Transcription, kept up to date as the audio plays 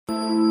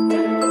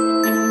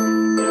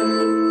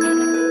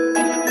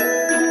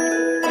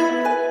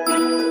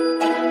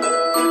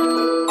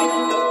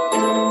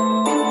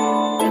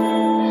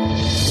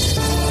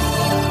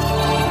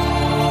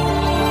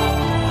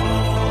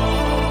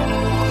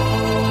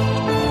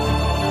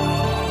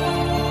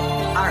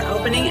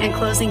opening and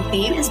closing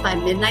theme is by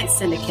Midnight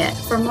Syndicate.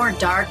 For more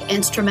dark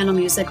instrumental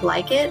music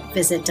like it,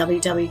 visit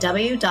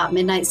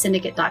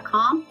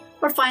www.midnightsyndicate.com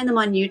or find them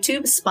on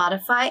YouTube,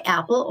 Spotify,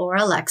 Apple, or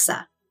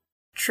Alexa.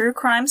 True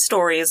crime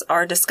stories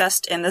are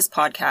discussed in this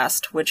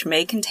podcast, which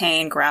may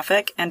contain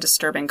graphic and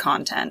disturbing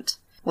content.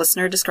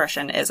 Listener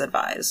discretion is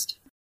advised.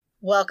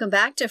 Welcome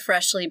back to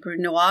Freshly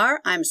Brewed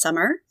Noir. I'm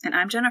Summer. And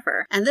I'm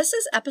Jennifer. And this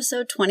is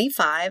episode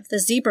 25, The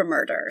Zebra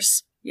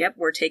Murders. Yep,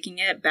 we're taking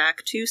it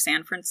back to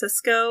San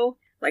Francisco,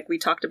 like we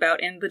talked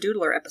about in the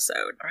Doodler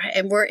episode. Right,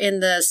 and we're in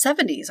the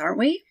 70s, aren't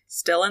we?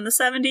 Still in the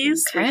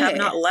 70s. Okay. We have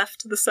not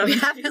left the 70s. We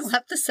haven't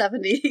left the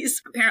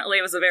 70s. Apparently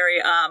it was a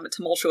very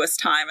tumultuous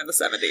time in the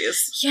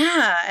 70s.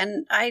 Yeah,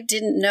 and I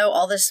didn't know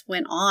all this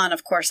went on.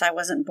 Of course, I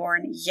wasn't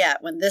born yet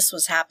when this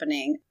was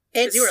happening.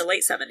 Because you were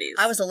late 70s.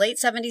 I was a late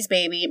 70s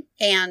baby,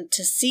 and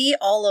to see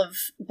all of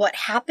what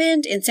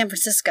happened in San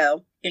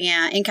Francisco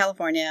and in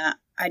California,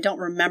 I don't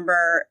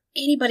remember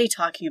anybody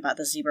talking about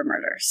the zebra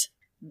murders.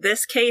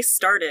 This case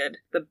started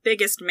the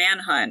biggest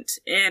manhunt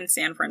in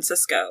San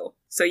Francisco.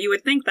 So you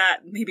would think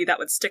that maybe that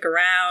would stick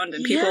around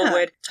and people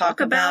would talk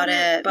about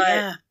it.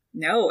 But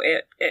no,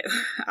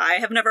 I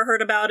have never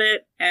heard about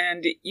it.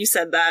 And you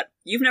said that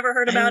you've never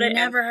heard about it.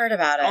 Never heard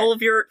about it. All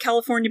of your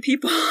California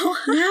people.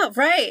 No,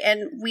 right.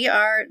 And we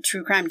are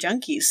true crime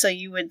junkies. So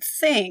you would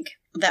think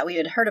that we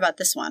had heard about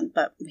this one,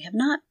 but we have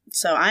not.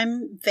 So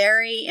I'm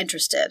very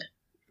interested.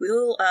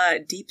 We'll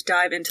deep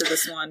dive into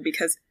this one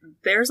because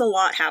there's a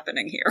lot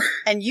happening here.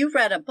 And you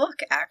read a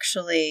book,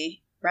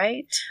 actually,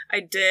 right? I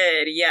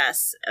did,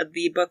 yes.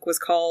 The book was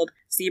called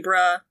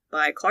Zebra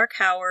by Clark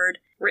Howard,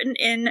 written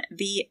in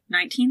the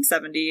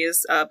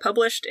 1970s,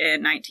 published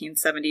in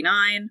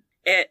 1979.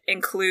 It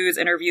includes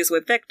interviews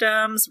with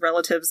victims,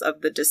 relatives of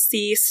the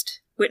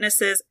deceased,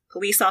 witnesses,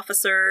 police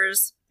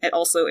officers. It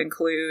also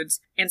includes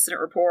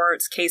incident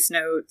reports, case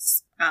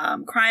notes,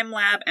 crime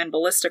lab and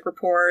ballistic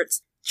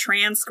reports,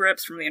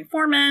 transcripts from the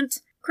informant,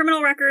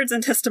 criminal records,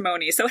 and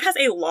testimony. So it has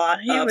a lot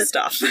of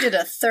stuff. He did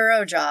a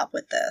thorough job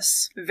with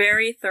this.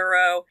 Very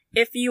thorough.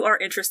 If you are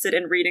interested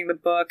in reading the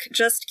book,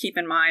 just keep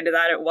in mind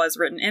that it was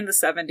written in the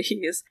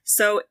 70s.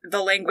 So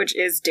the language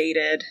is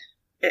dated,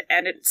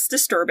 and it's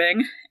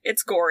disturbing.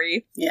 It's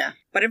gory. Yeah.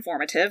 But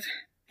informative.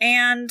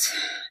 And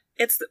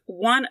it's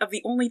one of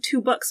the only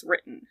 2 books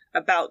written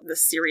about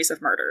this series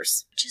of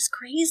murders. Which is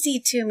crazy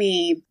to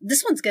me.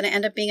 This one's going to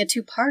end up being a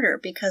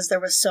 2-parter because there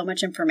was so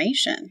much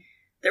information.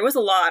 There was a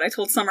lot. I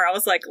told Summer, I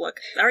was like,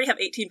 look, I already have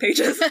 18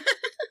 pages.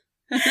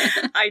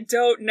 I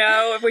don't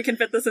know if we can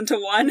fit this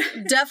into one.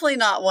 Definitely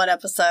not one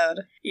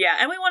episode. Yeah,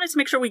 and we wanted to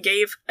make sure we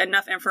gave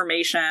enough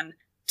information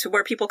to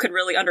where people could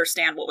really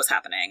understand what was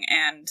happening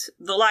and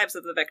the lives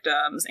of the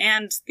victims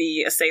and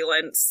the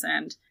assailants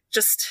and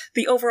just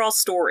the overall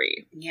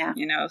story. Yeah.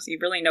 You know, so you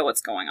really know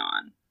what's going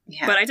on.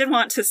 Yeah. But I did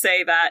want to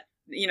say that,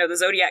 you know, the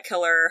Zodiac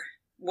Killer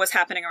was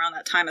happening around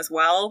that time as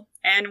well.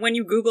 And when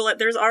you Google it,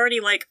 there's already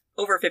like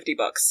over 50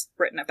 books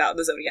written about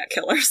the Zodiac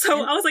Killer.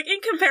 So I was like, in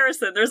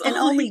comparison, there's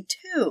only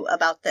 2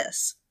 about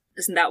this.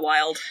 Isn't that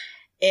wild?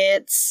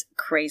 It's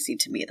crazy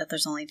to me that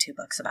there's only 2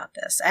 books about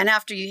this. And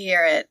after you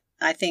hear it,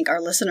 I think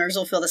our listeners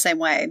will feel the same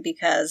way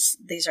because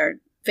these are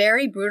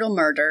very brutal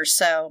murders,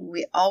 so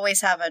we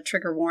always have a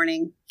trigger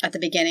warning at the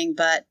beginning,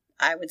 but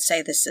I would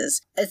say this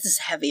is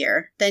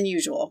heavier than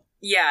usual.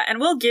 Yeah,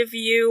 and we'll give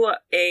you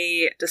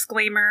a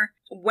disclaimer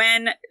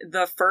when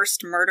the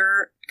first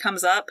murder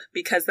comes up,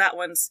 because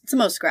it's the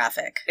most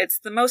graphic. It's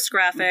the most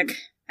graphic,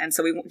 and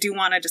so we do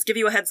want to just give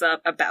you a heads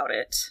up about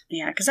it.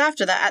 Yeah, because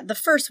after that, the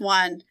first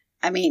one,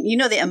 I mean, you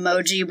know the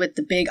emoji with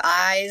the big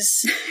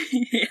eyes?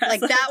 Yes, like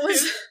that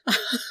was...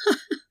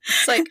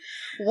 It's like,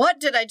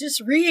 what did I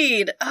just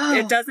read? Oh.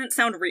 It doesn't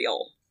sound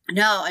real.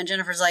 No, and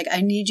Jennifer's like,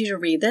 I need you to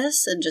read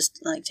this and just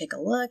like take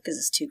a look because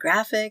it's too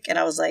graphic. And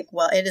I was like,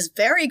 well, it is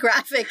very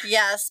graphic,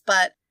 yes,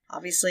 but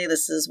obviously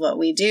this is what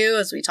we do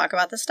as we talk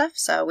about this stuff.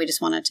 So we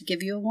just wanted to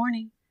give you a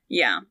warning.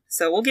 Yeah,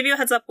 so we'll give you a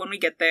heads up when we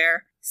get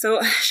there.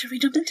 So should we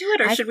jump into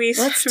it or should we?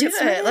 Let's do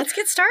it. Let's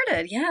get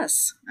started.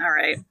 Yes. All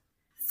right.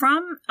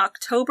 From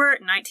October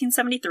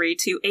 1973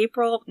 to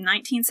April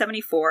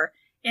 1974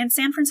 in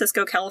San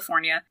Francisco,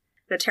 California,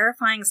 the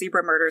terrifying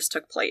zebra murders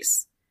took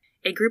place.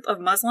 A group of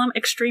Muslim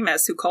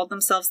extremists who called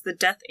themselves the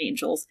Death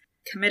Angels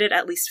committed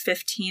at least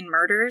 15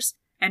 murders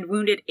and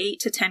wounded 8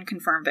 to 10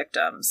 confirmed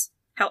victims.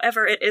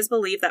 However, it is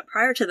believed that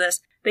prior to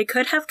this, they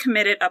could have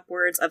committed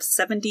upwards of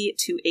 70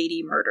 to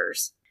 80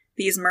 murders.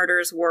 These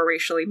murders were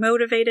racially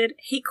motivated,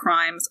 hate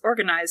crimes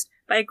organized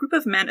by a group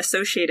of men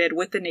associated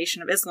with the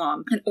Nation of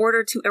Islam in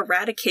order to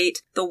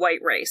eradicate the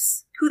white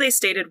race, who they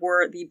stated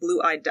were the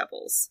Blue-Eyed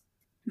Devils.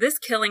 This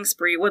killing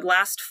spree would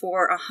last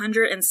for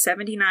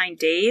 179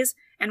 days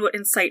and would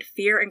incite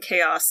fear and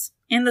chaos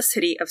in the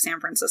city of San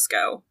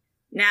Francisco.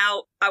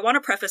 Now, I want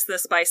to preface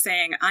this by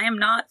saying I am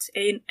not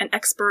an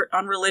expert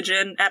on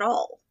religion at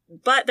all,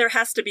 but there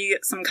has to be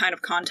some kind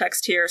of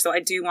context here, so I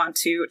do want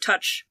to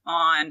touch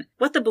on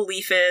what the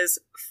belief is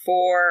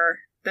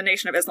for the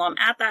Nation of Islam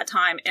at that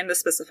time in the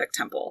specific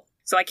temple.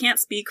 So I can't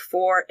speak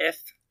for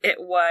if it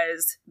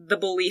was the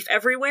belief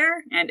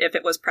everywhere, and if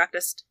it was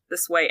practiced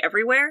this way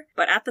everywhere.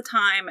 But at the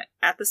time,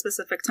 at the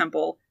specific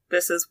temple,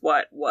 this is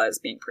what was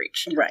being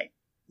preached. Right.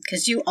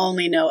 Because you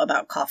only know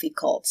about coffee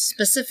cults,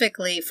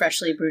 specifically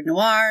freshly brewed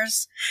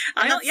noirs.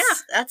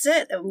 That's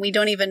it. And we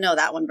don't even know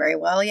that one very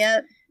well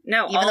yet.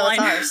 No, even though it's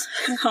ours.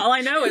 All I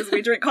know is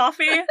we drink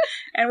coffee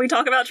and we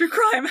talk about true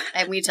crime.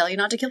 And we tell you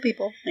not to kill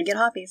people and get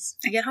hobbies.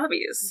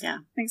 Yeah.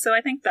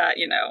 I think that,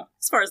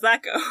 as far as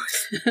that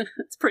goes,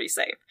 it's pretty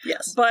safe.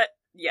 Yes. But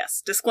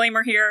yes,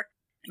 disclaimer here.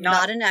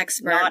 Not an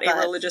expert. Not a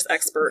religious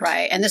expert.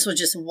 Right. And this was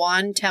just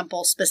one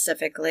temple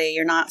specifically.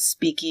 You're not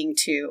speaking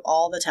to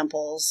all the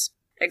temples.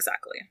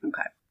 Exactly.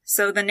 Okay.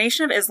 So the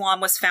Nation of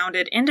Islam was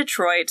founded in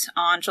Detroit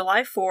on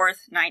July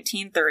 4th,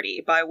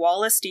 1930 by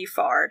Wallace D.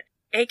 Fard,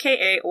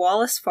 a.k.a.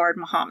 Wallace Fard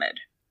Muhammad.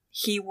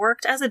 He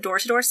worked as a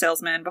door-to-door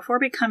salesman before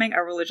becoming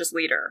a religious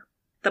leader.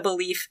 The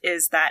belief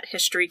is that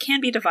history can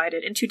be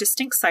divided into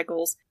distinct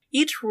cycles,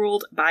 each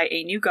ruled by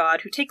a new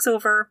god who takes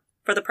over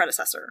for the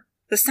predecessor.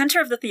 The center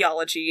of the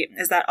theology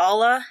is that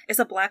Allah is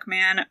a black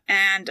man,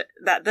 and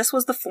that this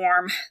was the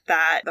form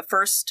that the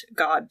first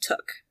god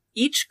took.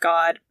 Each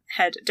god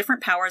had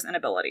different powers and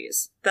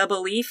abilities. The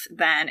belief,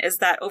 then, is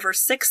that over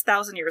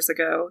 6,000 years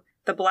ago,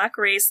 the black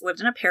race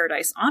lived in a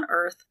paradise on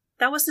Earth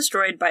that was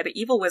destroyed by the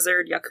evil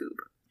wizard Yaqub,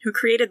 who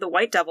created the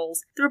white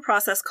devils through a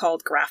process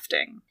called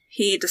grafting.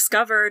 He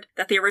discovered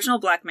that the original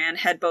black man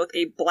had both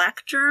a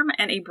black germ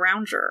and a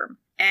brown germ,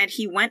 and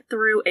he went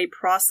through a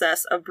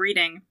process of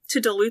breeding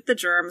to dilute the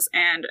germs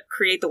and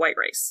create the white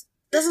race.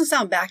 Doesn't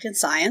sound backed in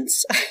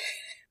science.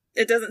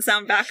 It doesn't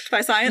sound backed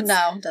by science?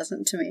 No, it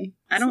doesn't to me.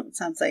 I don't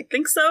sounds like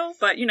think so,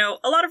 but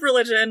a lot of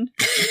religion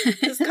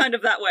is kind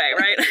of that way,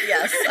 right?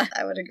 Yes,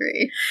 I would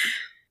agree.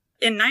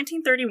 In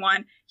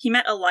 1931, he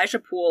met Elijah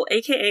Poole,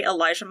 aka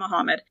Elijah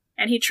Muhammad,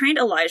 and he trained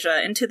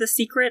Elijah into the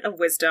secret of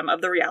wisdom of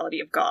the reality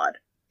of God.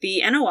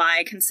 The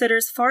NOI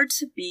considers Fard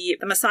to be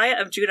the Messiah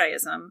of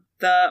Judaism,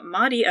 the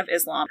Mahdi of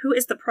Islam, who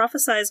is the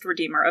prophesied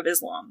Redeemer of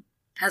Islam,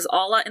 as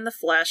Allah in the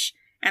flesh,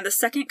 and the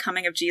second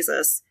coming of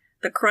Jesus,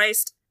 the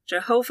Christ,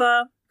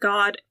 Jehovah,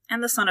 God,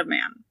 and the Son of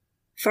Man.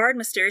 Fard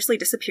mysteriously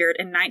disappeared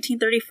in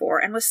 1934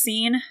 and was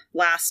seen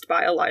last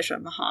by Elijah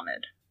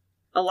Muhammad.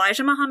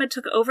 Elijah Muhammad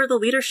took over the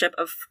leadership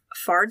of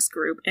Fard's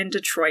group in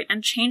Detroit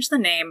and changed the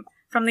name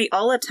from the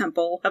Allah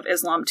Temple of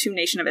Islam to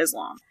Nation of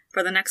Islam.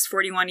 For the next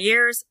 41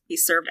 years, he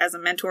served as a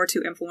mentor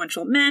to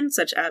influential men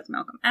such as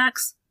Malcolm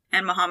X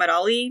and Muhammad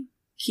Ali.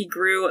 He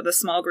grew the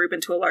small group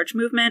into a large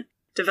movement,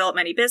 developed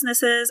many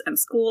businesses and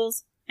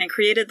schools, and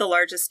created the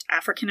largest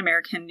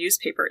African-American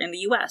newspaper in the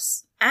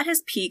U.S. At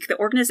his peak, the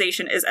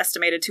organization is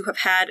estimated to have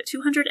had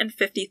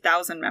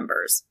 250,000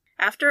 members.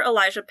 After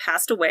Elijah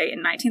passed away in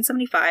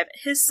 1975,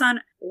 his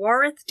son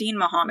Warith Deen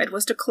Muhammad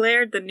was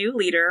declared the new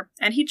leader,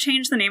 and he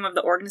changed the name of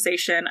the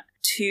organization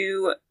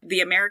to the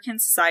American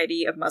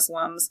Society of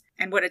Muslims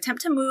and would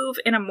attempt to move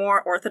in a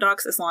more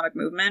orthodox Islamic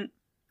movement.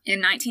 In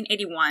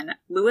 1981,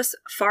 Louis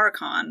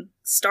Farrakhan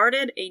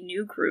started a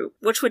new group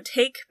which would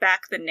take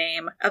back the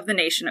name of the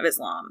Nation of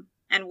Islam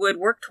and would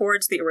work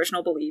towards the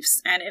original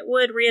beliefs, and it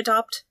would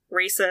readopt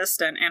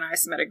racist and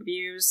anti-Semitic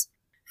views.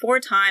 For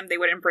a time, they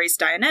would embrace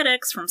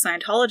Dianetics from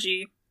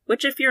Scientology,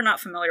 which, if you're not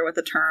familiar with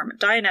the term,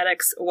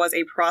 Dianetics was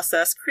a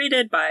process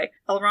created by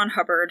L. Ron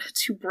Hubbard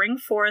to bring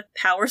forth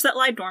powers that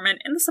lie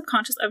dormant in the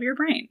subconscious of your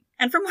brain.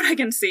 And from what I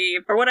can see,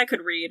 or what I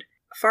could read,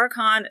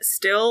 Farrakhan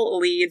still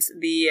leads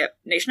the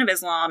Nation of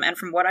Islam, and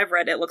from what I've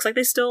read, it looks like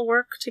they still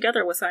work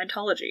together with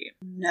Scientology.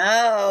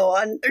 No.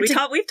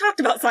 We've talked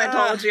about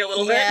Scientology a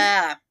little bit.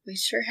 Yeah, we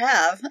sure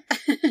have.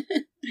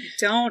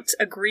 Don't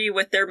agree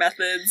with their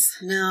methods.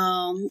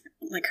 No,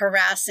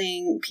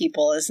 harassing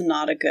people is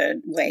not a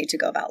good way to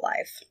go about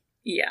life.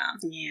 Yeah.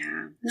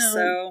 Yeah. No.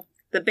 So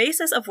the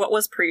basis of what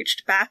was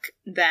preached back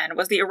then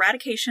was the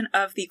eradication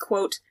of the,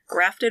 quote,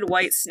 grafted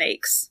white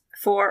snakes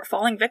for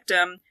falling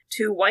victim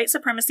to white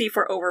supremacy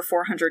for over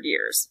 400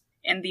 years.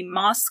 In the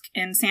mosque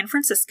in San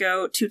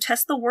Francisco, to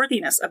test the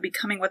worthiness of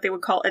becoming what they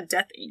would call a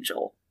death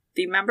angel,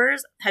 the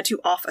members had to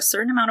off a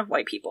certain amount of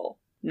white people.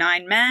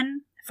 9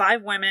 men,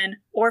 5 women,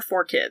 or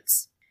 4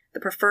 kids. The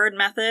preferred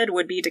method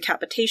would be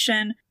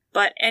decapitation,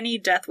 but any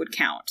death would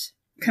count.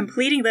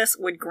 Completing this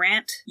would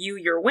grant you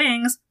your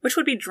wings, which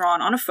would be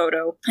drawn on a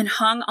photo and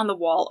hung on the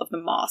wall of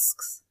the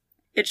mosques.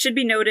 It should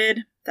be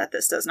noted that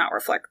this does not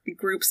reflect the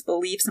group's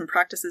beliefs and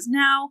practices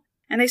now,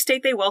 and they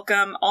state they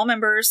welcome all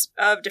members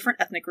of different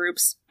ethnic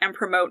groups and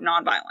promote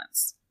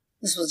nonviolence.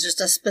 This was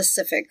just a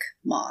specific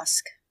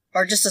mosque,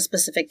 or just a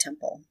specific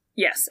temple.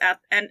 Yes, at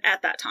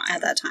that time.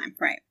 At that time,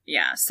 right.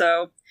 Yeah,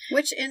 so...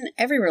 Which in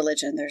every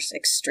religion, there's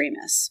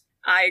extremists.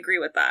 I agree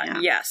with that. Yeah.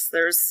 Yes,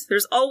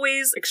 there's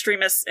always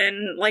extremists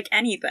in,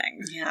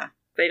 anything. Yeah.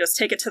 They just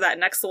take it to that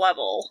next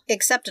level.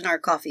 Except in our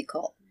coffee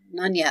cult.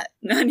 None yet.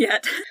 None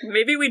yet.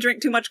 Maybe we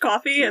drink too much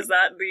coffee? Is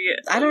that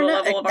the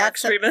level of our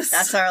extremists?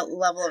 That's our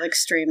level of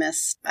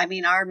extremists. I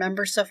mean, our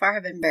members so far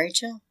have been very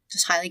chill.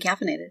 Just highly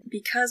caffeinated.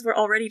 Because we're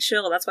already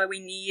chill. That's why we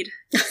need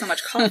so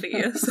much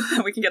coffee, so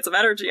that we can get some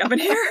energy up in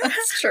here.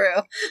 That's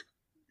true.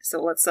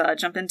 So let's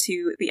jump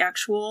into the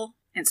actual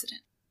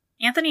incident.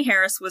 Anthony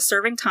Harris was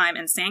serving time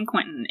in San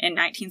Quentin in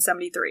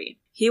 1973.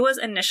 He was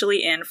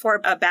initially in for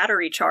a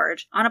battery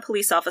charge on a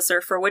police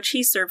officer for which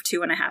he served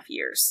 2.5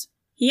 years.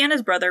 He and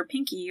his brother,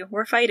 Pinky,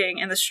 were fighting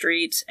in the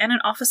street, and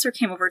an officer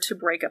came over to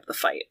break up the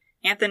fight.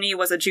 Anthony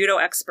was a judo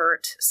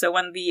expert, so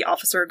when the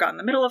officer got in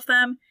the middle of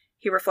them,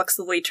 he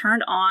reflexively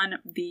turned on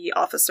the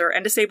officer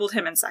and disabled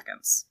him in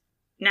seconds.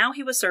 Now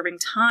he was serving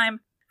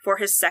time for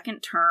his second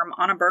term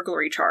on a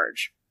burglary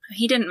charge.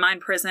 He didn't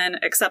mind prison,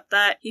 except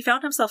that he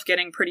found himself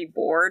getting pretty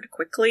bored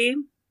quickly.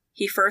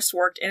 He first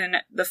worked in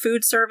the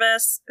food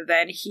service,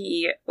 then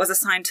he was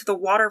assigned to the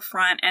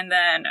waterfront, and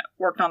then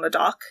worked on the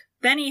dock.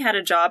 Then he had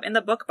a job in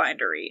the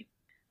bookbindery.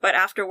 But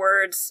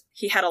afterwards,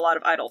 he had a lot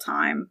of idle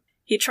time.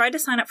 He tried to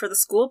sign up for the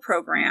school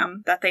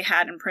program that they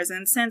had in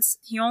prison since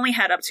he only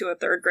had up to a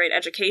 3rd grade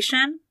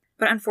education,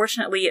 but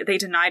unfortunately they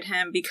denied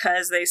him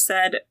because they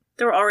said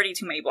there were already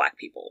too many black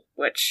people,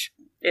 which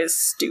is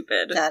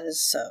stupid. That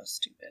is so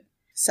stupid.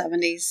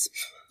 70s.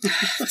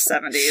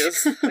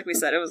 70s. Like we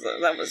said,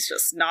 that was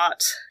just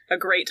not a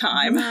great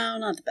time. No,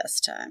 not the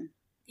best time.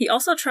 He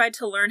also tried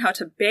to learn how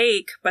to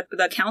bake, but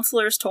the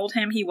counselors told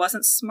him he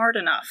wasn't smart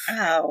enough.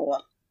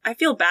 Oh. I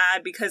feel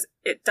bad because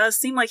it does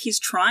seem like he's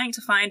trying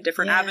to find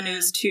different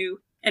avenues to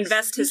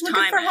invest his time in.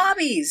 He's looking for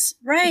hobbies.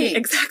 Right.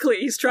 Exactly.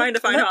 He's trying to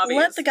find hobbies.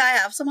 Let the guy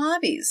have some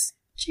hobbies.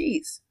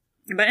 Jeez.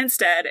 But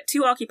instead,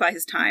 to occupy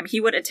his time, he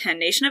would attend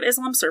Nation of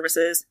Islam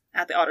services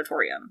at the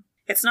auditorium.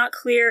 It's not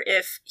clear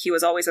if he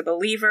was always a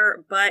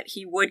believer, but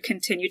he would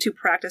continue to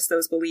practice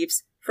those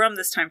beliefs from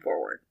this time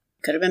forward.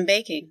 Could have been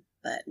baking,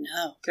 but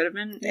no. Could have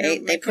been.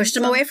 They pushed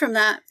him away from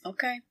that.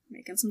 Okay.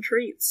 Making some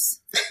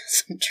treats.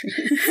 Some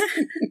treats.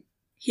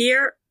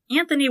 Here,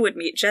 Anthony would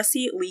meet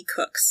Jesse Lee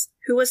Cooks,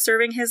 who was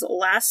serving his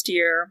last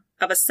year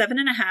of a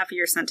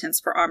 7.5-year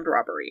sentence for armed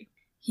robbery.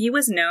 He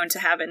was known to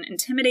have an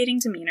intimidating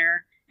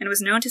demeanor and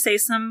was known to say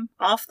some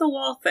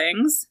off-the-wall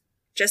things.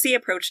 Jesse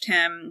approached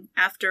him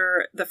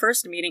after the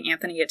first meeting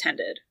Anthony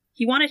attended.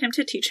 He wanted him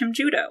to teach him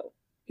judo.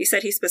 He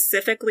said he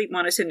specifically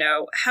wanted to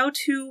know how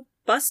to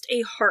bust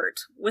a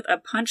heart with a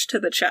punch to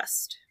the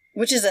chest.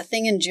 Which is a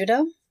thing in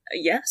judo?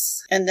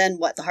 Yes. And then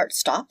what, the heart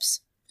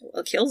stops?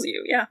 Well, it kills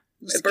you, yeah.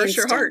 It bursts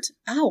your heart.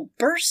 Oh,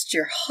 burst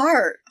your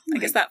heart. Oh I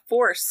guess that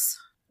force.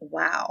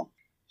 Wow.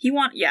 He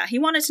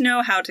wanted to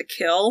know how to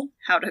kill,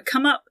 how to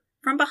come up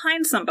from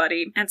behind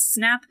somebody and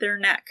snap their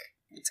neck.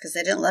 It's because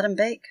they didn't let him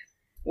bake.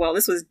 Well,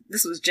 this was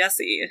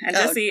Jesse, and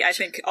Jesse, I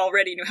think,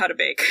 already knew how to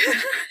bake.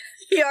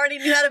 He already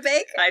knew how to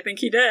bake? I think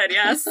he did,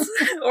 yes.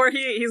 Or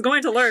he's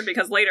going to learn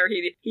because later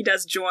he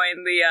does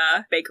join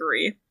the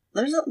bakery.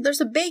 There's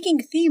a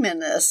baking theme in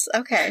this.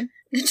 Okay.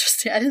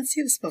 Interesting. I didn't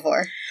see this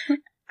before.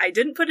 I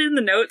didn't put it in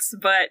the notes,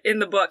 but in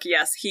the book,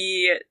 yes,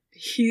 he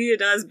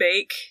does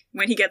bake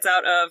when he gets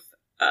out of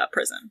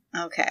prison.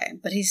 Okay,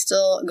 but he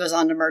still goes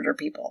on to murder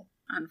people.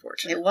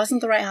 Unfortunately. It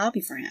wasn't the right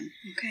hobby for him.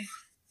 Okay.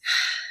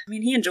 I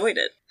mean, he enjoyed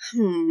it.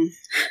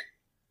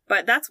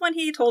 But that's when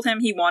he told him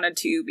he wanted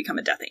to become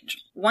a death angel.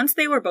 Once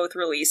they were both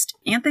released,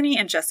 Anthony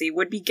and Jesse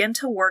would begin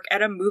to work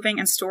at a moving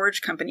and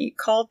storage company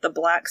called the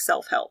Black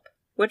Self-Help,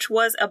 which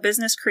was a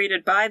business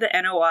created by the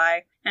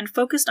NOI and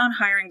focused on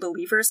hiring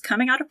believers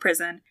coming out of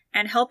prison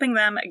and helping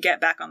them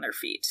get back on their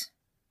feet.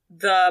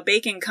 The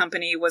baking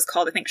company was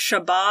called, I think,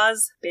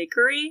 Shabazz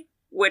Bakery,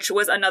 which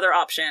was another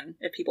option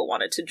if people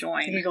wanted to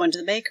join. You're going to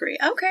the bakery.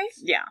 Okay.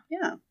 Yeah.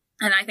 Yeah.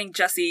 And I think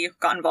Jesse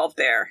got involved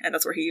there, and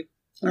that's where he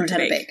learned how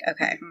to bake.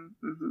 Okay.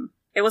 Mm-hmm.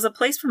 It was a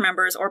place for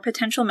members or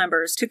potential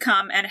members to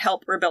come and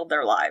help rebuild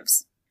their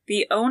lives.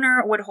 The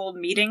owner would hold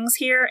meetings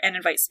here and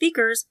invite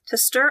speakers to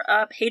stir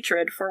up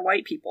hatred for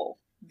white people.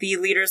 The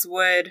leaders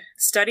would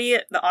study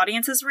the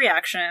audience's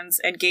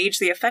reactions and gauge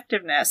the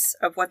effectiveness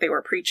of what they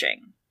were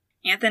preaching.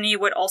 Anthony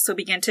would also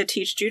begin to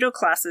teach judo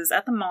classes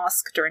at the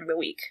mosque during the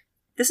week.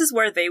 This is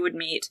where they would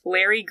meet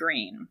Larry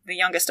Green, the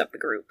youngest of the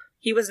group.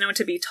 He was known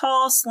to be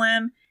tall,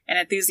 slim, and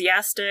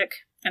enthusiastic,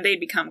 and they'd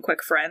become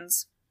quick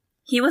friends.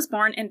 He was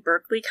born in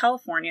Berkeley,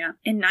 California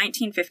in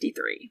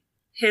 1953.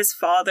 His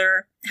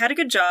father had a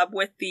good job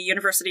with the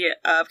University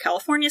of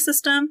California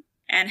system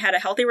and had a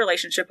healthy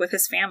relationship with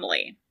his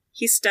family.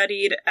 He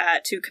studied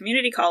at 2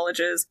 community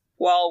colleges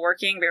while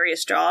working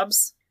various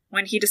jobs.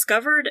 When he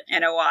discovered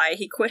NOI,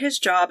 he quit his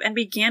job and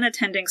began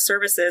attending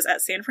services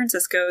at San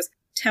Francisco's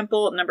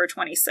Temple No.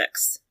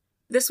 26.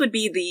 This would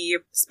be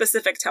the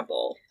specific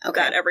temple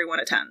that everyone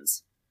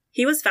attends.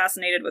 He was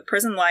fascinated with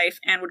prison life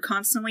and would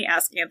constantly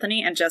ask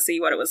Anthony and Jesse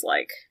what it was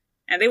like.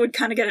 And they would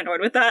kind of get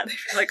annoyed with that. They'd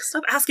be like,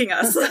 stop asking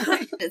us.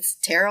 It's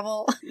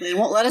terrible. They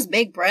won't let us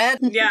bake bread.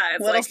 Yeah,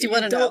 it's what else do you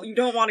want to know? You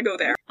don't want to go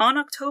there. On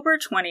October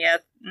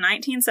 20th,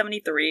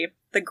 1973,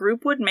 the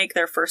group would make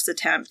their first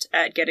attempt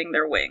at getting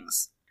their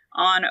wings.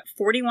 On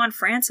 41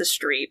 Francis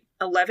Street,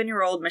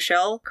 11-year-old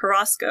Michelle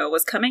Carrasco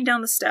was coming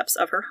down the steps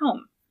of her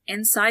home.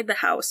 Inside the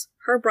house,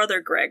 her brother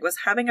Greg was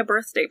having a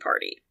birthday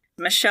party.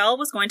 Michelle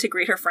was going to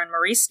greet her friend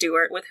Marie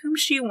Stewart, with whom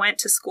she went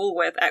to school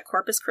with at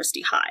Corpus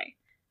Christi High.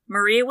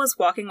 Marie was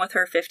walking with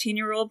her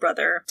 15-year-old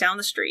brother down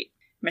the street.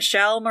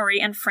 Michelle,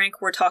 Marie, and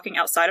Frank were talking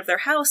outside of their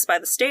house by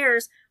the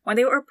stairs when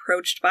they were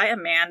approached by a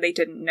man they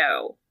didn't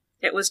know.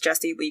 It was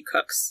Jesse Lee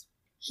Cook's.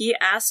 He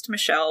asked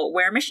Michelle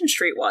where Mission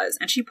Street was,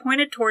 and she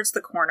pointed towards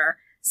the corner,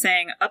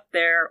 saying, "Up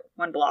there,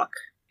 1 block."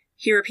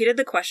 He repeated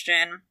the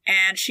question,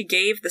 and she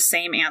gave the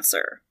same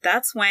answer.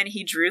 That's when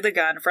he drew the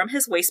gun from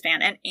his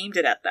waistband and aimed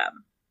it at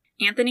them.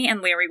 Anthony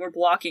and Larry were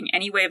blocking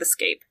any way of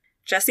escape.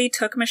 Jesse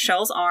took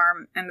Michelle's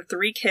arm, and the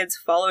 3 kids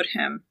followed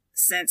him,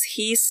 since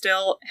he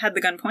still had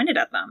the gun pointed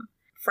at them.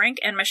 Frank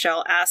and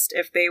Michelle asked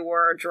if they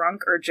were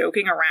drunk or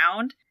joking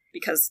around,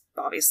 because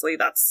obviously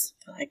that's...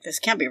 Like, this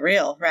can't be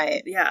real,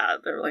 right? Yeah,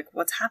 they're like,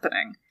 what's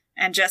happening?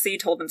 And Jesse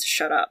told them to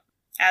shut up.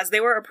 As they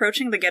were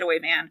approaching the getaway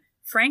van,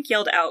 Frank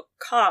yelled out,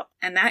 "Cop,"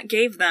 and that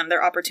gave them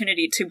their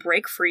opportunity to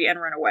break free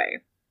and run away.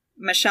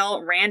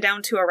 Michelle ran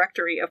down to a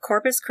rectory of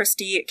Corpus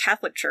Christi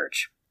Catholic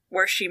Church,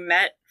 where she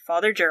met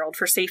Father Gerald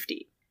for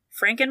safety.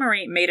 Frank and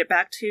Marie made it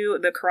back to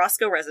the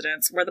Carrasco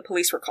residence where the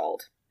police were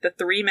called. The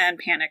 3 men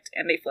panicked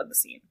and they fled the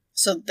scene.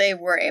 So they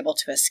were able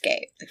to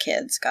escape. The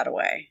kids got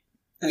away.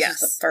 This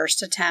Yes. is the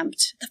first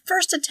attempt. The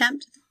first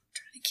attempt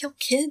trying to kill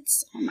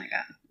kids? Oh my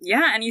God.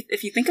 Yeah, and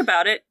if you think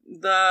about it,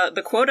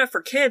 the quota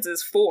for kids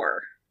is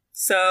 4.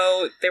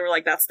 So they were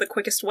like, that's the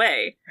quickest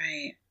way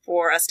Right.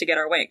 for us to get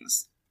our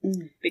wings.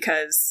 Mm.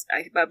 Because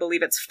I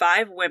believe it's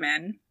 5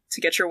 women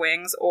to get your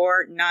wings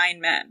or 9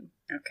 men.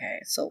 Okay.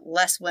 So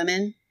less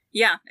women?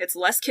 Yeah, it's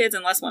less kids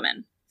and less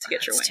women to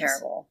get your wings. That's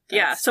terrible.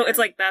 Yeah, That's so it's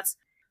terrible. like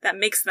that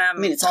makes them I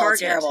mean, it's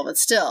target. all terrible, but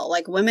still,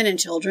 like, women and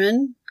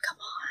children? Come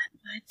on.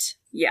 What?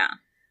 Yeah.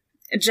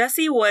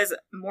 Jesse was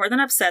more than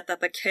upset that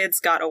the kids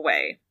got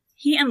away.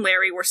 He and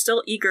Larry were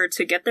still eager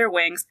to get their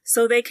wings,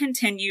 so they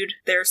continued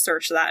their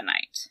search that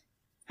night.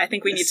 I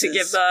think we need to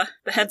give the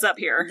heads up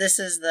here. This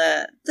is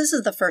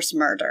the first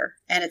murder,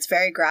 and it's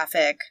very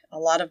graphic. A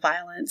lot of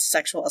violence,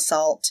 sexual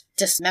assault,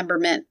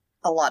 dismemberment,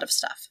 a lot of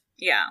stuff.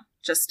 Yeah,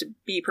 just to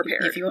be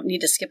prepared. If you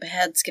need to skip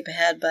ahead, skip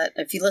ahead. But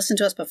if you listened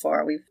to us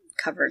before, we've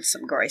covered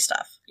some gory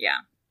stuff.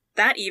 Yeah.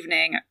 That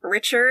evening,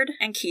 Richard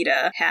and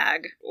Keita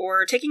Hagg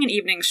were taking an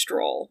evening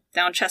stroll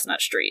down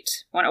Chestnut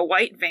Street when a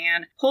white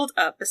van pulled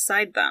up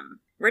beside them.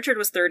 Richard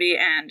was 30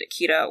 and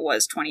Keita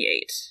was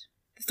 28.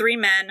 The 3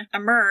 men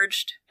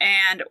emerged,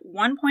 and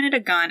one pointed a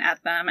gun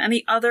at them and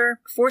the other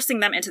forcing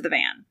them into the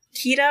van.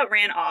 Keita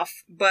ran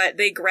off, but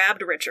they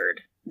grabbed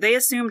Richard. They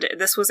assumed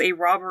this was a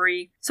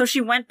robbery, so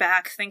she went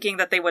back thinking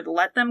that they would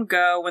let them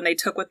go when they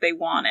took what they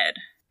wanted.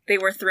 They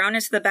were thrown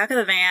into the back of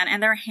the van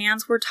and their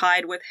hands were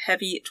tied with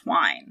heavy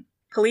twine.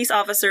 Police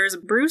officers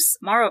Bruce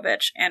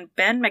Marovich and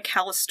Ben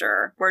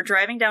McAllister were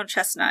driving down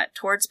Chestnut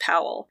towards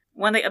Powell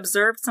when they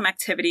observed some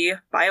activity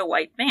by a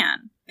white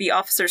van. The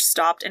officers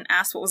stopped and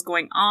asked what was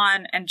going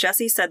on, and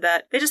Jesse said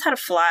that they just had a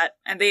flat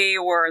and they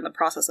were in the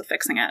process of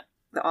fixing it.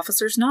 The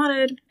officers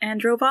nodded and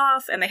drove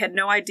off, and they had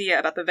no idea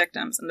about the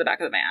victims in the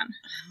back of the van.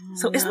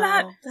 So isn't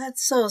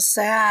That's so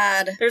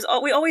sad.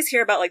 we always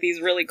hear about like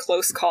these really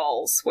close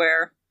calls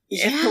where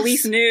if Yes.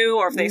 police knew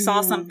or if they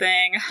saw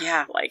something,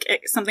 Yeah. like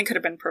something could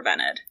have been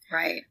prevented.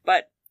 Right.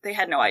 But they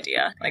had no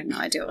idea. I had no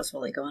idea what was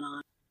really going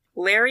on.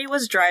 Larry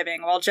was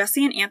driving while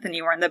Jesse and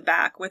Anthony were in the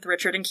back with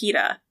Richard and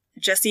Keita.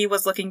 Jesse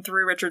was looking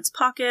through Richard's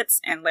pockets,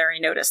 and Larry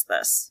noticed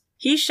this.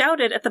 He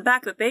shouted at the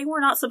back that they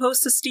were not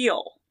supposed to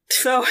steal.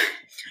 So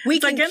We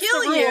it's can against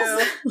kill the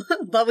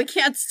you, but we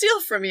can't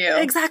steal from you.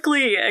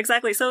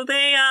 Exactly. So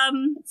they,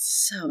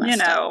 So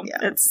messed up. Yeah.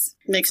 it's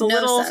Makes a no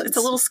little, sense. it's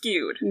a little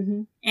skewed.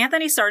 Mm-hmm.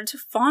 Anthony started to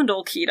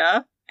fondle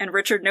Keita, and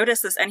Richard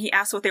noticed this and he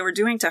asked what they were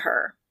doing to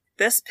her.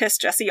 This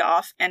pissed Jesse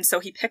off, and so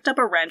he picked up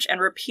a wrench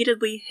and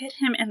repeatedly hit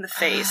him in the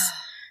face,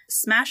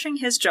 smashing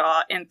his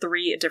jaw in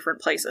 3 different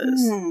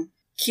places.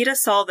 Keita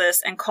saw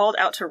this and called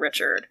out to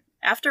Richard.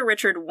 After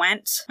Richard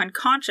went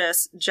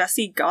unconscious,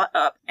 Jesse got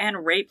up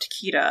and raped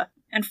Keita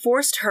and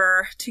forced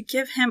her to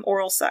give him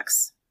oral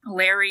sex.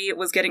 Larry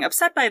was getting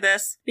upset by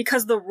this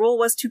because the rule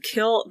was to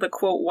kill the,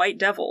 quote, white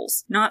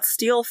devils, not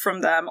steal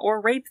from them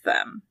or rape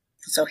them.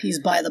 So he's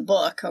by the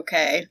book,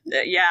 okay.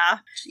 Yeah,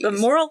 the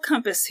moral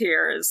compass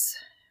here is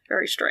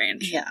very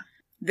strange. Yeah.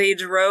 They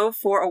drove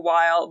for a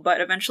while, but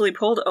eventually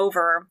pulled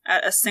over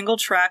at a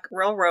single-track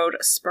railroad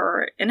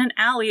spur in an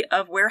alley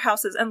of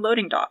warehouses and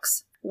loading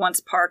docks.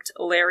 Once parked,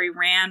 Larry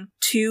ran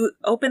to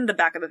open the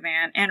back of the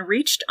van and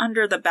reached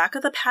under the back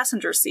of the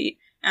passenger seat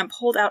and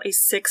pulled out a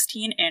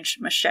 16-inch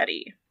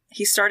machete.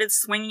 He started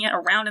swinging it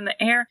around in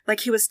the air like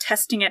he was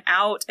testing it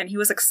out, and he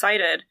was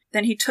excited.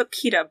 Then he took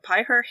Keita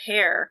by her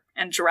hair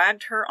and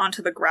dragged her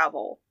onto the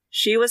gravel.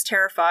 She was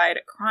terrified,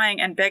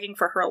 crying and begging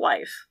for her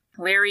life.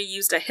 Larry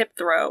used a hip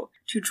throw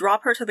to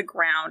drop her to the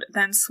ground,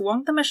 then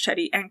swung the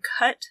machete and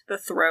cut the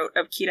throat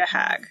of Keita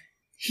Hagg.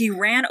 He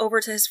ran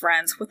over to his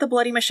friends with the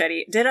bloody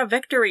machete, did a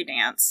victory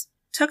dance,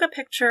 took a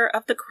picture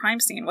of the crime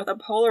scene with a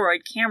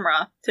Polaroid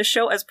camera to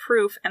show as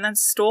proof, and then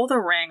stole the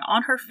ring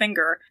on her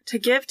finger to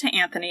give to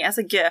Anthony as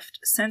a gift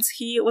since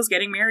he was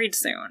getting married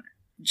soon.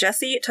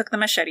 Jesse took the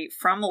machete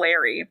from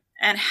Larry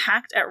and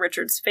hacked at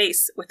Richard's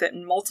face with it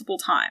multiple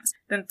times,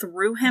 then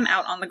threw him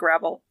out on the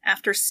gravel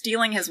after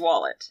stealing his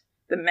wallet.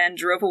 The men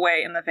drove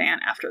away in the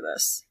van after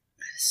this.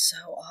 That is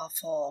so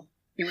awful.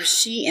 Was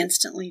she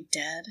instantly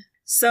dead?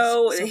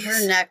 So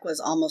her neck was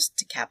almost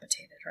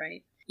decapitated,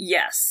 right?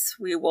 Yes,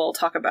 we will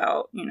talk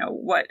about,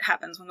 what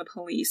happens when the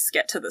police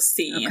get to the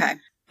scene. Okay.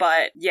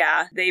 But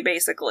yeah, they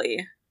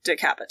basically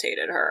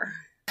decapitated her.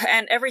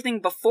 And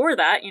everything before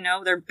that,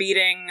 they're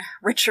beating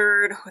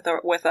Richard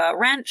with a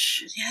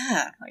wrench.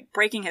 Yeah. Like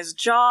breaking his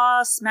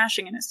jaw,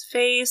 smashing in his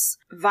face,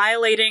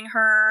 violating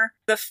her.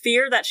 The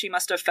fear that she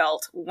must have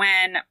felt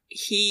when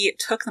he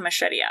took the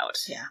machete out.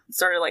 Yeah.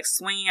 Started like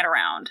swinging it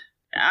around.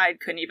 I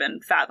couldn't even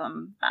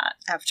fathom that.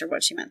 After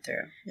what she went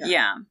through.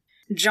 Yeah.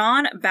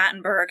 John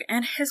Battenberg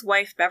and his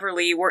wife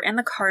Beverly were in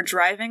the car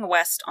driving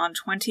west on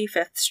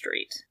 25th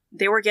Street.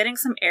 They were getting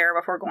some air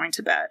before going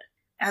to bed.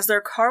 As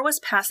their car was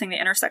passing the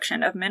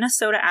intersection of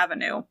Minnesota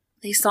Avenue,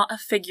 they saw a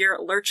figure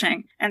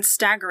lurching and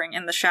staggering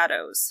in the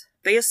shadows.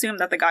 They assumed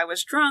that the guy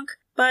was drunk,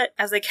 but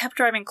as they kept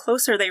driving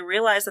closer, they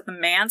realized that the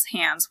man's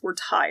hands were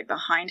tied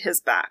behind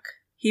his back.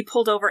 He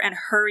pulled over and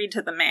hurried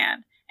to the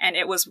man, and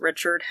it was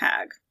Richard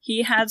Hagg.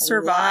 He had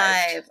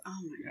survived. Alive.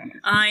 Oh my God.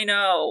 I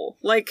know.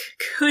 Like,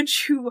 could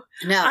you?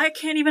 No. I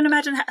can't even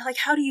imagine,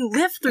 how do you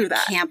live through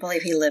that? I can't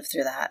believe he lived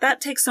through that. That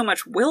takes so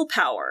much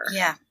willpower.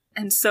 Yeah.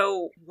 And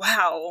so,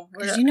 wow.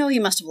 Because he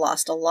must have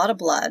lost a lot of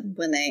blood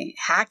when they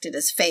hacked at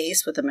his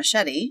face with a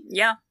machete.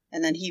 Yeah.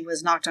 And then he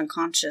was knocked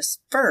unconscious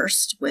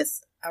first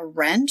with a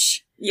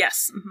wrench.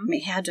 Yes. Mm-hmm. I mean,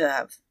 he had to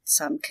have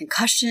some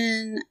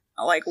concussion.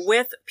 Like,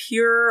 with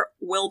pure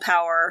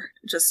willpower,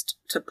 just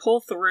to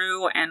pull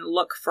through and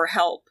look for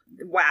help.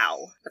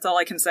 Wow. That's all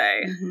I can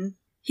say. Mm-hmm.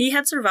 He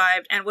had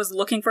survived and was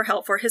looking for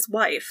help for his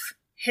wife.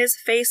 His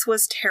face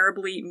was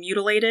terribly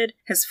mutilated.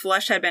 His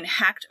flesh had been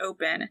hacked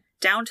open,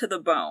 down to the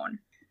bone.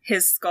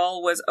 His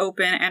skull was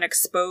open and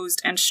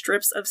exposed, and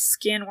strips of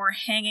skin were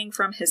hanging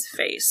from his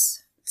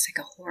face. It's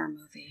like a horror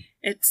movie.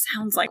 It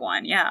sounds like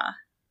one, yeah.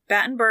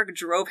 Battenberg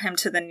drove him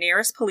to the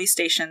nearest police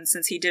station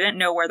since he didn't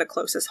know where the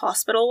closest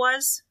hospital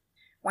was.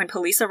 When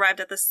police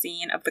arrived at the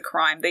scene of the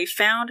crime, they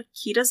found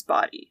Kita's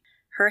body.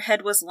 Her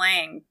head was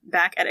laying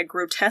back at a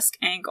grotesque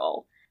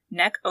angle,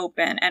 neck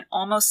open and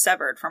almost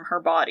severed from her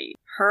body.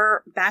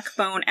 Her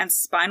backbone and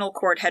spinal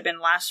cord had been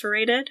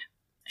lacerated.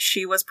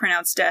 She was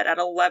pronounced dead at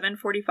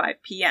 11:45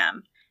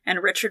 p.m.,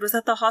 and Richard was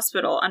at the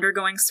hospital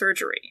undergoing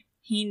surgery.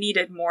 He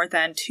needed more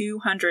than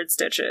 200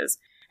 stitches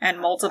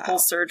and multiple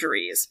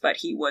surgeries, but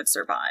he would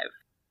survive.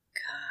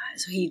 God,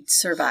 so he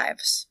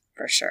survives,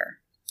 for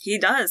sure. He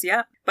does,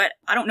 yeah. But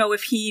I don't know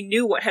if he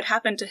knew what had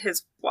happened to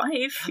his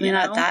wife. I mean,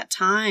 not at that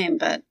time,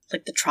 but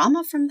like the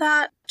trauma from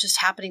that just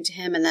happening to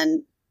him, and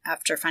then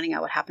after finding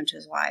out what happened to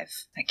his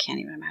wife, I can't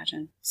even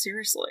imagine.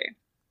 Seriously.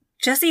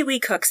 Jesse Lee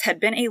Cooks had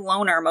been a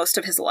loner most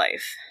of his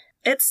life.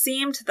 It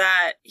seemed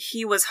that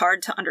he was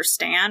hard to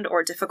understand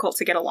or difficult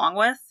to get along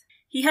with.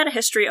 He had a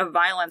history of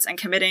violence and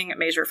committing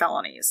major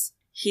felonies.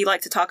 He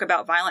liked to talk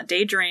about violent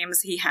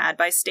daydreams he had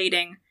by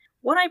stating,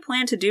 "What I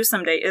plan to do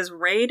someday is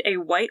raid a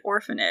white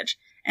orphanage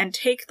and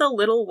take the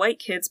little white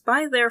kids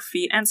by their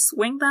feet and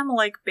swing them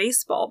like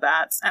baseball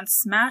bats and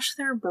smash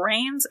their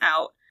brains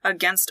out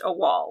against a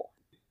wall."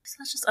 So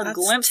that's just a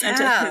glimpse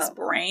into his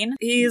brain.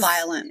 He's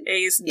violent.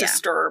 He's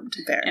disturbed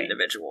Very.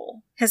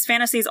 individual. His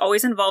fantasies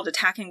always involved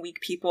attacking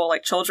weak people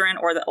like children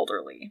or the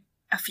elderly.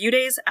 A few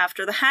days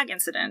after the Hagg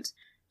incident,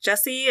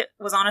 Jesse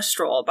was on a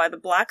stroll by the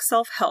Black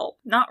Self-Help,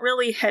 not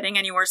really heading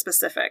anywhere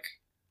specific.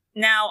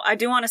 Now, I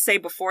do want to say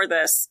before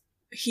this,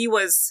 he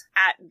was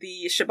at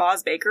the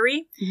Shabazz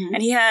Bakery,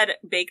 and he had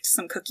baked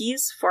some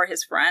cookies for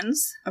his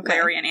friends,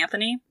 Larry and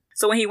Anthony.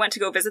 So when he went to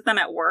go visit them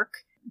at work,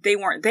 they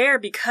weren't there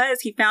because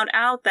he found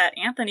out that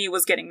Anthony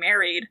was getting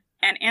married,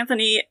 and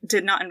Anthony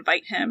did not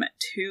invite him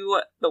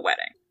to the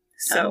wedding.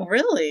 So,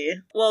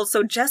 really? Well,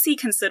 so Jesse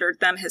considered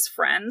them his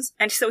friends,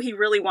 and so he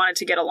really wanted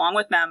to get along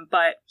with them,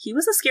 but he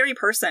was a scary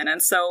person,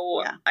 and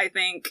so I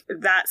think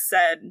that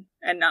said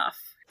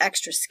enough.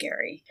 Extra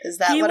scary. Is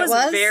that what it was?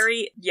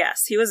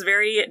 He was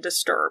very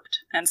disturbed,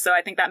 and so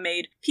I think that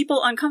made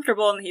people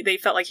uncomfortable, and they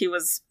felt like he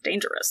was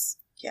dangerous.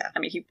 Yeah. I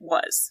mean, he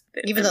was.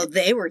 Even though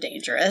they were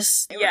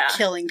dangerous. They were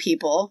killing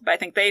people. But I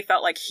think they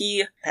felt like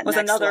he was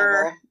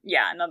another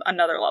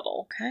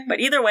level. Okay.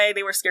 But either way,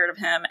 they were scared of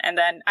him. And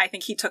then I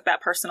think he took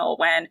that personal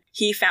when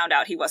he found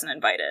out he wasn't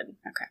invited.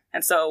 Okay.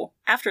 And so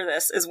after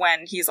this is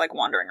when he's like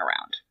wandering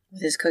around.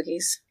 With his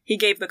cookies? He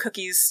gave the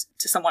cookies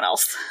to someone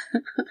else.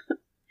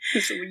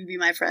 So will you be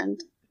my friend?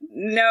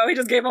 No, he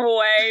just gave them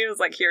away. He was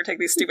like, here, take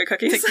these stupid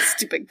cookies. Take these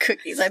stupid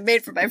cookies I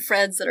made for my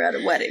friends that are at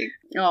a wedding.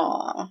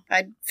 Aw.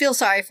 I'd feel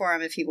sorry for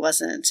him if he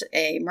wasn't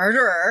a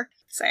murderer.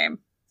 Same.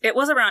 It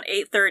was around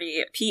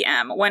 8:30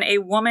 p.m. when a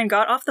woman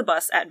got off the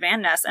bus at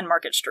Van Ness and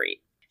Market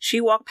Street.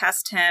 She walked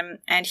past him,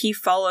 and he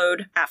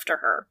followed after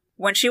her.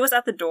 When she was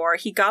at the door,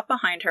 he got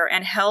behind her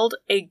and held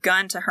a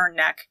gun to her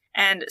neck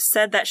and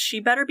said that she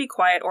better be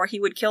quiet or he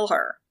would kill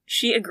her.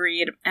 She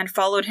agreed and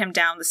followed him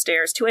down the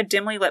stairs to a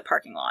dimly lit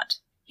parking lot.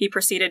 He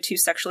proceeded to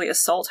sexually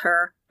assault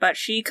her, but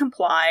she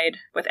complied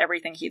with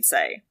everything he'd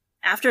say.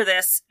 After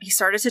this, he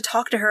started to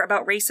talk to her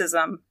about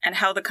racism and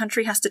how the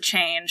country has to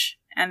change,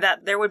 and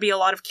that there would be a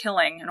lot of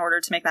killing in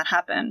order to make that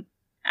happen.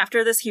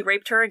 After this, he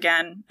raped her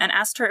again and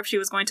asked her if she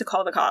was going to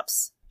call the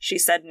cops. She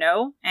said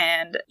no,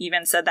 and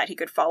even said that he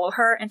could follow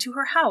her into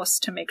her house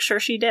to make sure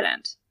she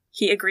didn't.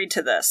 He agreed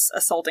to this,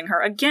 assaulting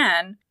her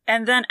again,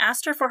 and then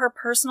asked her for her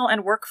personal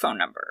and work phone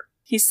number.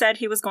 He said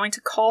he was going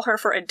to call her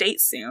for a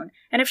date soon,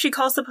 and if she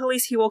calls the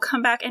police, he will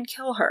come back and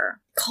kill her.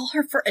 Call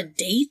her for a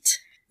date?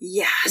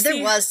 Yeah.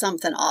 There was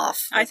something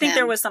off. I think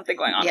there was something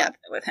going on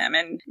with him,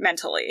 and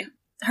mentally.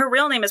 Her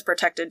real name is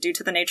protected due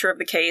to the nature of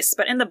the case,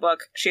 but in the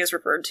book, she is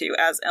referred to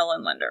as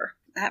Ellen Linder.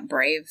 That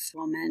brave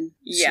woman.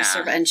 Yeah.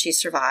 She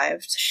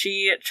survived.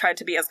 She tried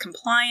to be as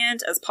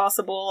compliant as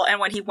possible, and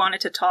when he wanted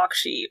to talk,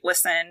 she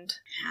listened.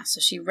 Yeah, so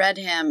she read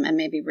him and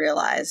maybe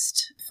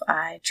realized, if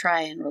I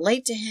try and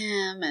relate to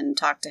him and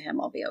talk to him,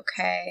 I'll be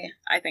okay.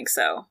 I think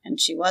so. And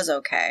she was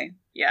okay.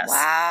 Yes.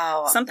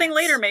 Wow. Something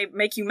later may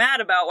make you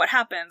mad about what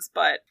happens,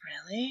 but...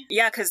 Really?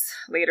 Yeah, because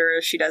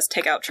later she does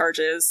take out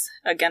charges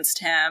against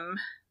him.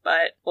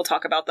 But we'll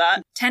talk about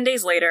that. 10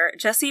 days later,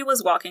 Jessie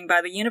was walking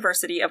by the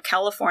University of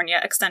California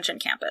Extension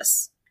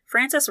campus.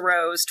 Frances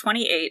Rose,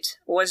 28,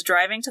 was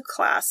driving to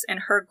class in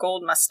her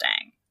gold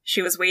Mustang.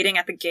 She was waiting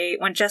at the gate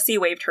when Jessie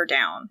waved her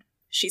down.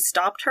 She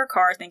stopped her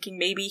car thinking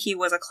maybe he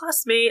was a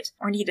classmate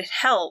or needed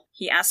help.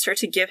 He asked her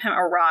to give him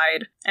a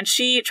ride, and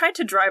she tried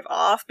to drive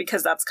off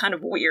because that's kind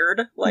of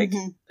weird. Like,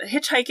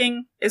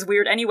 hitchhiking is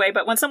weird anyway,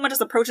 but when someone just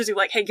approaches you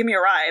like, hey, give me a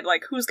ride,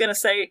 like, who's gonna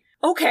say,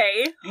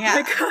 okay? Yeah.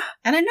 Like,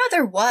 and I know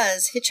there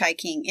was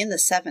hitchhiking in the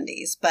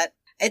 70s, but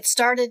it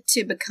started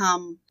to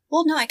become,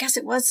 well, no, I guess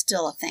it was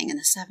still a thing in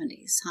the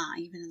 70s, huh?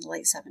 Even in the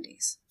late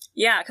 70s.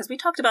 Yeah, because we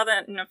talked about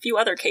that in a few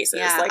other cases.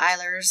 Yeah, like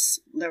Eilers,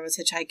 there was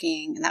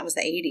hitchhiking, and that was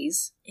the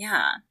 80s.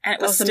 Yeah, and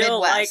it was the still,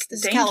 Midwest. like,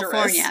 This dangerous. is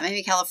California.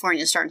 Maybe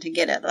California's starting to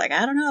get it. Like,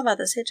 I don't know about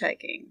this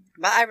hitchhiking.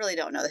 But I really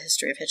don't know the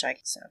history of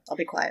hitchhiking, so I'll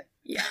be quiet.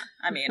 Yeah,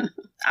 I mean,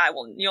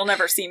 you'll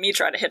never see me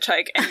try to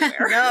hitchhike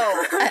anywhere.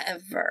 No,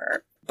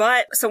 ever.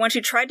 But, so when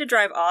she tried to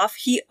drive off,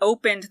 he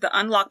opened the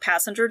unlocked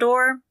passenger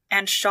door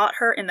and shot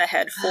her in the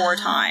head 4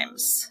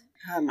 times.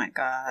 Oh my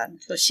God.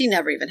 So she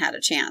never even had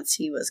a chance.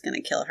 He was going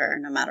to kill her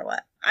no matter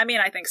what. I mean,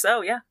 I think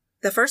so, yeah.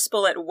 The first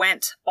bullet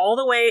went all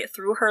the way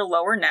through her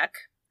lower neck.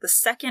 The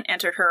second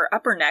entered her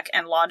upper neck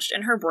and lodged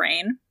in her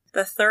brain.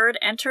 The third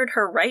entered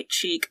her right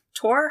cheek,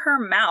 tore her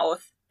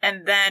mouth,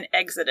 and then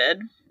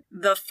exited.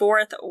 The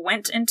fourth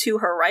went into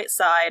her right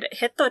side,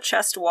 hit the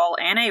chest wall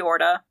and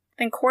aorta,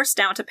 then coursed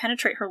down to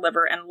penetrate her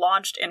liver and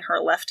lodged in her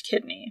left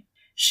kidney.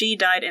 She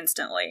died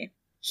instantly.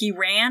 He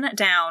ran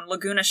down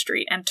Laguna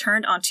Street and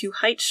turned onto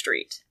Height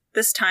Street.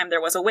 This time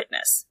there was a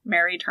witness,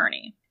 Mary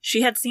Turney.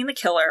 She had seen the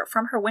killer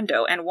from her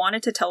window and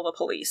wanted to tell the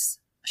police.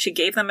 She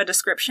gave them a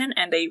description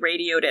and they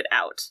radioed it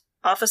out.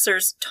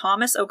 Officers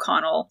Thomas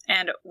O'Connell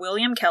and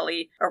William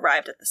Kelly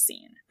arrived at the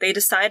scene. They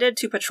decided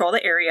to patrol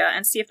the area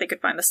and see if they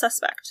could find the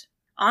suspect.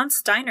 On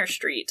Steiner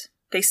Street,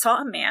 they saw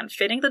a man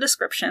fitting the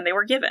description they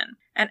were given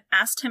and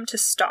asked him to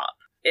stop.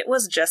 It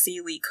was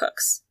Jesse Lee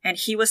Cooks, and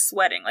he was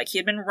sweating like he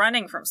had been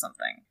running from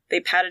something.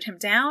 They patted him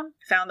down,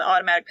 found the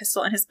automatic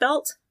pistol in his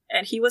belt,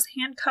 and he was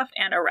handcuffed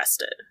and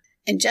arrested.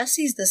 And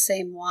Jesse's the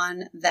same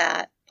one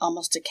that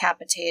almost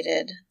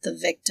decapitated the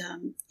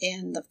victim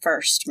in the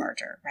first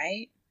murder,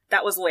 right?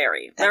 That was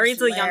Larry. Larry's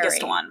the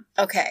youngest one.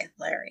 Okay,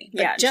 Larry.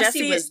 But yeah,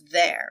 Jesse was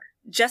there.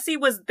 Jesse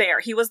was there.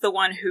 He was the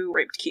one who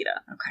raped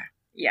Keita. Okay.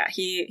 Yeah,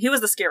 he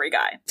was the scary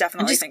guy.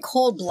 Definitely. And just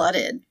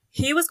cold-blooded.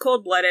 He was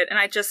cold-blooded, and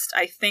I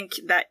think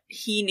that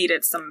he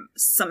needed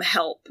some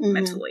help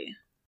mentally.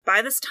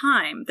 By this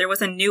time, there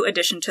was a new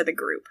addition to the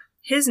group.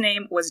 His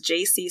name was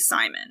J.C.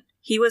 Simon.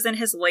 He was in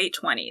his late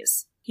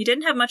 20s. He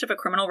didn't have much of a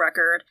criminal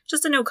record,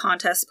 just a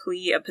no-contest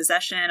plea of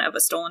possession of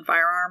a stolen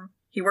firearm.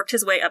 He worked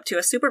his way up to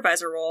a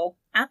supervisor role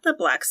at the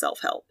Black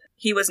Self-Help.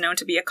 He was known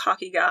to be a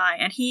cocky guy,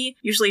 and he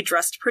usually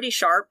dressed pretty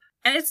sharp.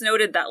 And it's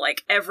noted that,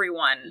 like,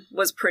 everyone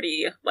was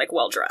pretty, like,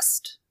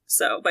 well-dressed.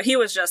 So, but he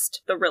was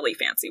just the really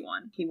fancy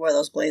one. He wore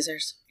those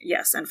blazers?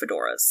 Yes, and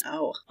fedoras.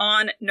 Oh.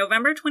 On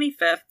November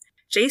 25th,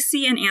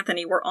 JC and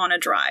Anthony were on a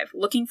drive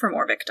looking for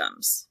more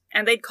victims.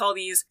 And they'd call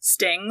these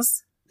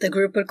stings. The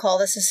group would call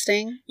this a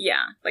sting?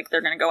 Yeah, like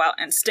they're going to go out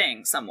and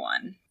sting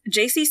someone.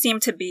 JC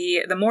seemed to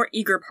be the more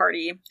eager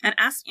party and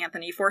asked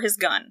Anthony for his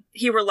gun.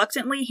 He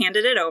reluctantly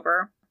handed it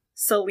over.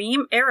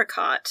 Salim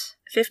Ericott,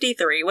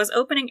 53, was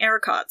opening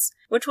Ericott's,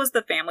 which was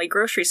the family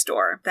grocery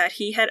store that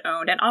he had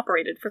owned and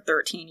operated for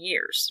 13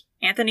 years.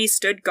 Anthony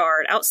stood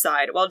guard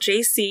outside while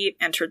JC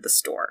entered the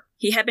store.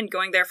 He had been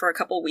going there for a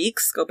couple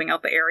weeks, scoping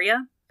out the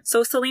area,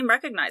 so Salim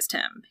recognized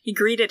him. He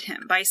greeted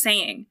him by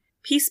saying,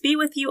 "Peace be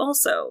with you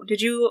also.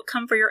 Did you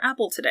come for your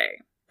apple today?"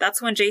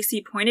 That's when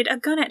JC pointed a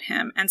gun at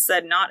him and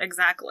said not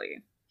exactly.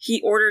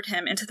 He ordered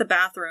him into the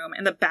bathroom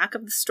in the back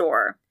of the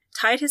store,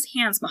 tied his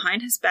hands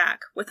behind his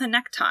back with a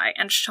necktie,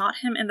 and shot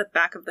him in the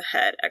back of the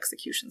head,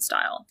 execution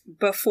style.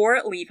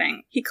 Before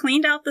leaving, he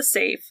cleaned out the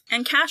safe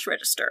and cash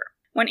register.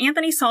 When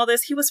Anthony saw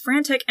this, he was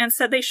frantic and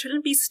said they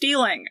shouldn't be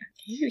stealing.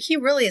 He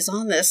really is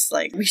on this,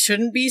 like, we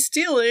shouldn't be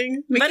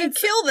stealing. We can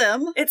kill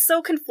them. It's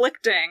so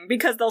conflicting,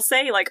 because they'll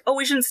say, like, oh,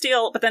 we shouldn't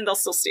steal, but then they'll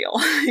still steal.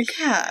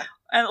 Yeah.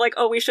 And, like,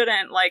 oh, we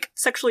shouldn't, like,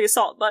 sexually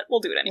assault, but we'll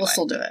do it anyway. We'll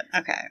still do it.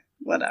 Okay.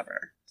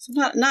 Whatever. So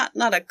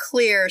not a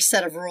clear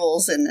set of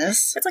rules in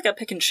this. It's like a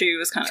pick and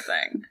choose kind of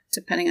thing.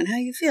 Depending on how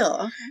you feel.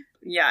 Okay.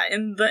 Yeah,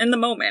 in the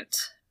moment.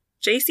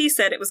 JC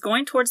said it was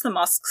going towards the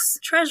mosque's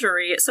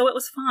treasury, so it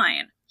was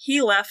fine.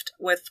 He left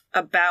with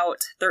about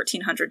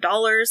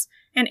 $1,300,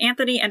 and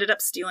Anthony ended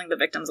up stealing the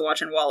victim's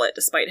watch and wallet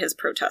despite his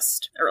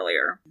protest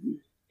earlier.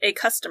 A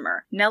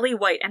customer, Nellie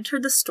White,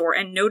 entered the store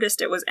and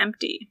noticed it was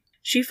empty.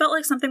 She felt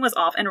like something was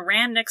off and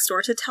ran next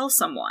door to tell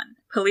someone.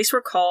 Police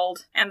were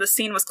called, and the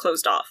scene was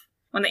closed off.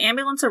 When the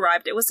ambulance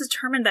arrived, it was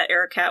determined that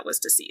Eric Cat was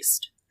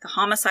deceased. The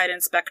homicide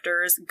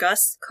inspectors,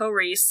 Gus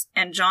Correese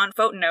and John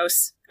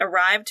Fotanos,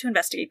 arrived to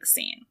investigate the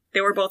scene. They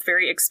were both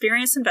very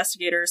experienced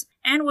investigators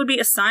and would be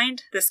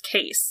assigned this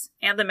case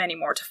and the many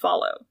more to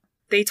follow.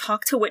 They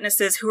talked to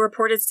witnesses who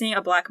reported seeing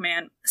a black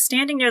man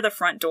standing near the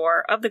front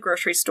door of the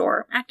grocery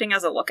store, acting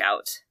as a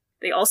lookout.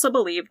 They also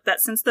believed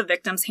that since the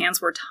victim's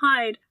hands were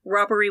tied,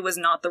 robbery was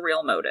not the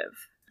real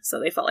motive.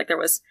 So they felt like there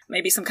was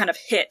maybe some kind of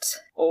hit,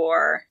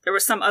 or there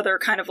was some other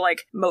kind of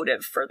like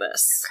motive for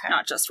this,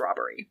 not just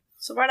robbery.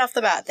 So right off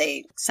the bat,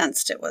 they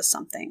sensed it was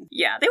something.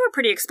 Yeah, they were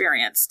pretty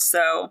experienced,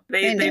 so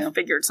they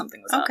figured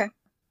something was up.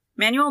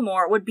 Manuel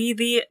Moore would be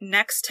the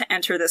next to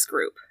enter this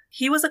group.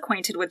 He was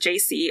acquainted with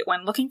JC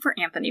when looking for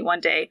Anthony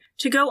one day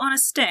to go on a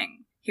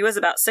sting. He was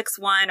about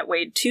 6'1",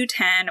 weighed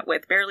 210,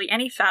 with barely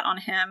any fat on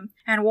him,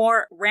 and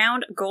wore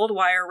round gold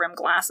wire rimmed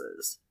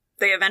glasses.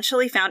 They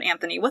eventually found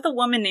Anthony with a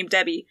woman named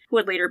Debbie, who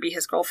would later be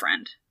his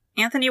girlfriend.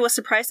 Anthony was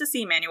surprised to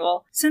see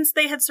Manuel, since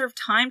they had served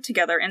time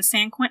together in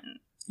San Quentin.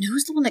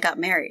 Who's the one that got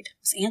married?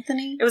 Was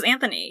Anthony? It was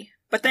Anthony,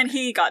 but then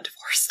he got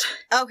divorced.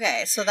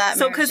 Okay, so that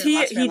because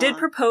he did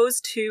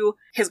propose to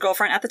his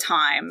girlfriend at the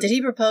time. Did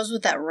he propose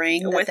with that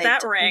ring? With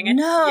that ring,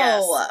 no.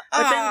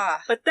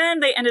 Yes. But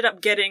then they ended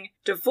up getting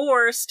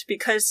divorced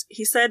because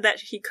he said that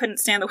he couldn't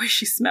stand the way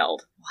she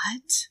smelled.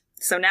 What?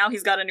 So now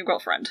he's got a new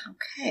girlfriend.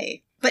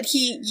 Okay, but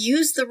he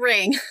used the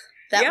ring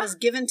that was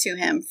given to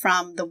him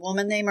from the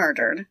woman they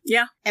murdered.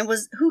 Yeah. And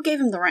who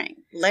gave him the ring?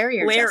 Larry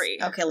or Larry?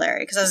 Jesse? Okay,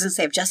 Larry. Because I was going to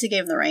say, if Jesse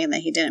gave him the ring and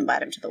then he didn't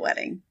invite him to the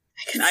wedding.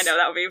 I know,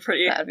 that would be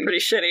pretty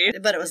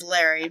shitty. But it was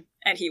Larry.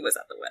 And he was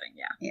at the wedding,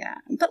 yeah.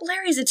 Yeah. But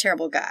Larry's a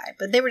terrible guy.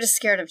 But they were just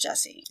scared of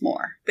Jesse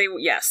more. They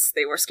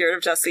were scared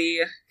of Jesse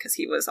because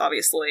he was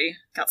obviously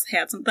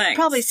had some things.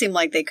 Probably seemed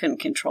like they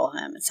couldn't control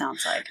him, it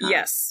sounds like. Huh?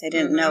 Yes. They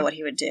didn't know what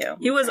he would do.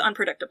 He was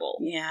unpredictable.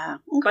 Yeah.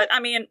 Okay. But, I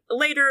mean,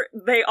 later,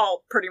 they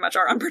all pretty much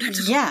are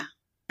unpredictable. Yeah.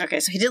 Okay,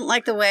 so he didn't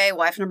like the way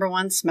wife number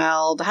one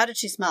smelled. How did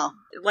she smell?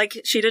 Like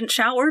she didn't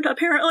shower,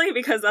 apparently,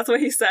 because that's what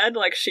he said.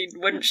 Like she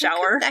wouldn't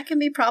shower. That can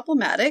be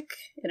problematic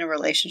in a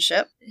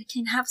relationship. It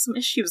can have some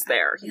issues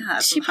there. Yeah,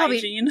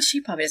 hygiene.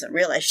 She probably doesn't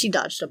realize she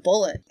dodged a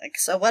bullet. Like,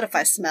 so what if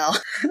I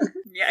smell?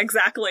 Yeah,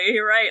 exactly.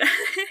 You're right.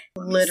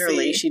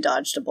 Literally, she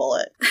dodged a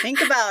bullet. Think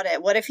about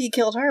it. What if he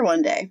killed her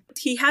one day?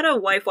 He had a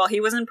wife while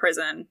he was in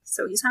prison,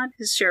 so he's had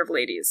his share of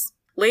ladies.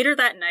 Later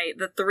that night,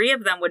 the three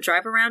of them would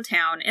drive around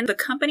town in the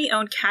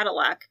company-owned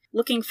Cadillac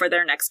looking for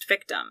their next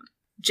victim.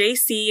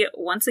 JC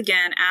once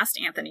again asked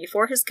Anthony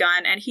for his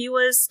gun, and he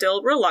was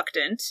still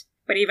reluctant,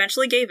 but he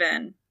eventually gave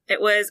in.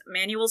 It was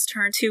Manuel's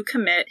turn to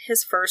commit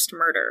his first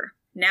murder.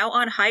 Now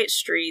on Haight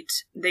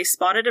Street, they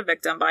spotted a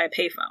victim by a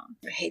payphone.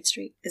 Haight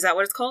Street? Is that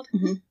what it's called?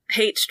 Mm-hmm.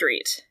 Haight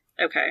Street.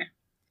 Okay.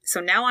 So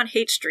now on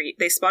Haight Street,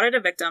 they spotted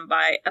a victim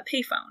by a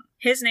payphone.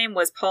 His name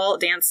was Paul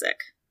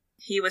Dansick.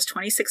 He was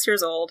 26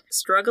 years old,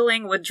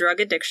 struggling with drug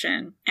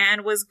addiction,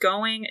 and was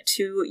going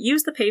to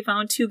use the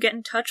payphone to get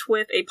in touch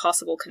with a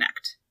possible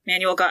connect.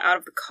 Manuel got out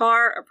of the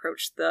car,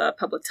 approached the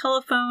public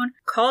telephone,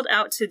 called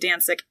out to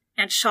Dansick,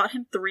 and shot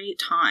him 3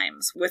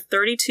 times with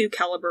 .32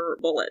 caliber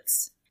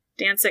bullets.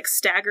 Dansick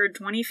staggered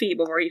 20 feet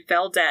before he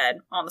fell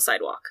dead on the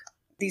sidewalk.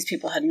 These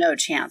people had no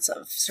chance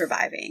of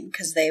surviving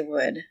because they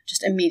would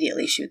just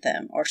immediately shoot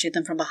them or shoot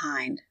them from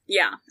behind.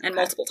 Yeah, and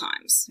multiple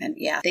times. And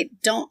yeah, they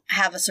don't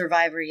have a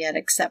survivor yet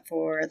except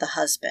for the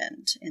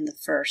husband in the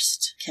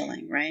first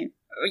killing, right?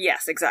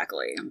 Yes,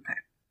 exactly. Okay.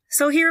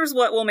 So here's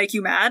what will make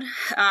you mad.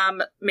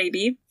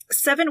 Maybe.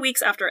 7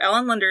 weeks after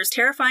Ellen Linder's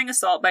terrifying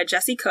assault by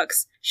Jesse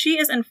Cooks, she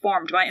is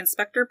informed by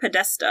Inspector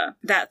Podesta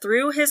that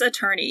through his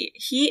attorney,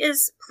 he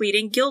is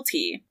pleading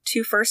guilty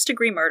to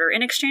first-degree murder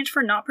in exchange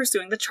for not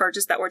pursuing the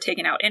charges that were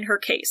taken out in her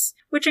case,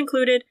 which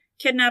included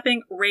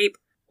kidnapping, rape,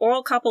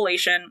 oral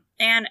copulation,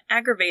 and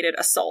aggravated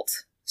assault.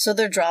 So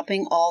they're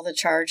dropping all the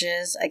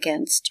charges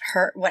against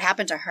her? What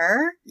happened to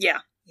her?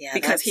 Yeah. Yeah,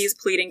 because he's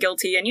pleading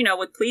guilty, and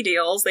with plea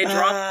deals, they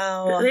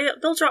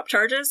they'll drop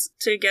charges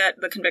to get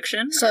the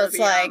conviction. So it's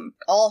like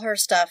all her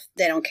stuff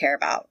they don't care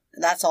about.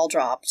 That's all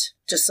dropped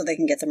just so they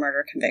can get the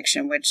murder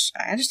conviction, which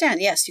I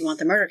understand. Yes, you want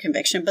the murder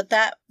conviction, but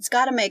that's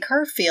got to make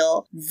her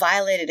feel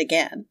violated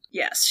again.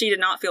 Yes, she did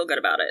not feel good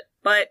about it.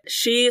 But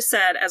she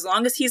said as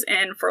long as he's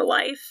in for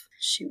life,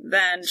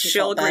 then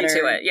she'll agree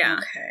to it. Yeah.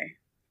 Okay.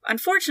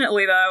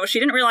 Unfortunately, though, she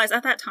didn't realize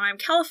at that time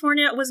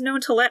California was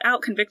known to let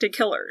out convicted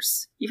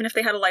killers, even if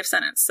they had a life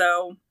sentence,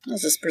 so...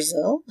 Is this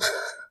Brazil?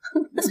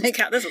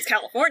 This was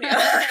California.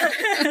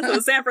 This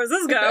was San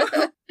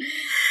Francisco.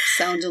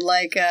 Sounded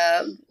like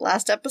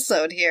last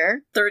episode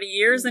here. 30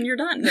 years and you're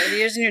done. 30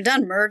 years and you're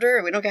done.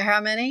 Murder, we don't care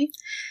how many.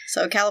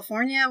 So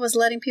California was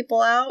letting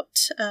people out,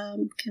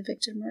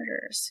 convicted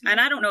murderers. And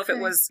I don't know if it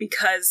was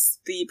because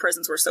the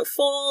prisons were so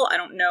full. I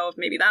don't know if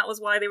maybe that was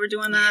why they were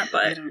doing that.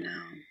 But I don't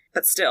know.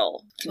 But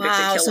still, convicted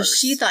killers. So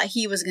she thought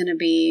he was going to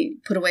be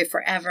put away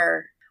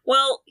forever.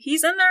 Well,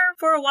 he's in there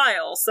for a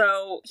while,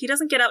 so he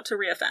doesn't get out to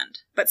reoffend.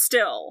 But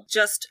still,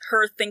 just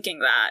her thinking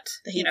that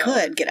he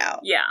could get out.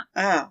 Yeah.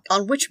 Oh.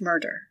 On which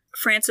murder?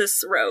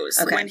 Francis Rose.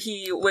 Okay. When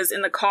he was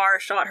in the car,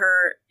 shot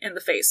her in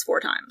the face 4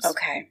 times.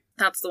 Okay.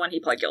 That's the one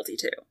he pled guilty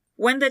to.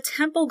 When the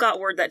temple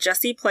got word that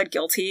Jesse pled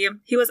guilty,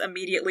 he was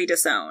immediately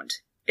disowned.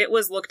 It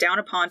was looked down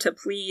upon to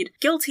plead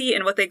guilty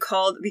in what they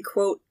called the,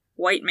 quote,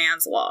 white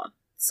man's law.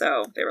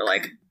 So they were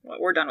like, well,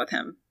 we're done with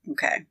him.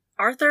 Okay.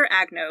 Arthur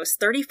Agnos,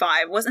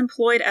 35, was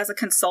employed as a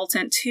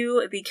consultant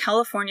to the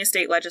California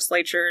State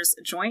Legislature's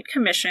Joint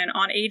Commission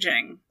on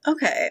Aging.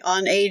 Okay,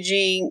 on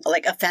aging,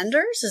 like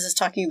offenders? Is this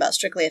talking about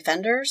strictly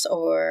offenders?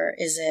 Or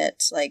is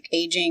it like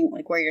aging,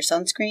 like wear your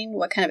sunscreen?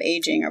 What kind of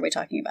aging are we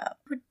talking about?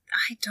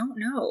 I don't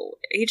know.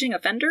 Aging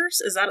offenders?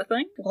 Is that a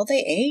thing? Well,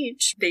 they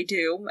age. They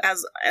do,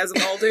 as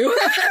we all do.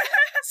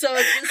 So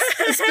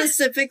it's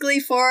specifically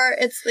for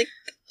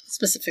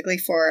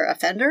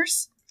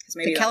offenders?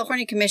 The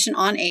California Commission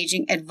on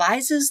Aging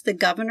advises the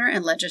governor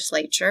and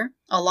legislature,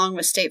 along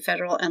with state,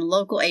 federal, and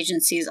local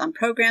agencies on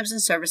programs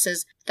and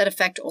services that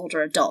affect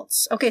older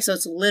adults. Okay, so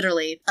it's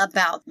literally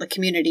about the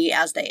community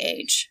as they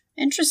age.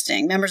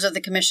 Interesting. Members of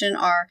the commission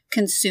are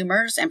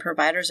consumers and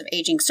providers of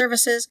aging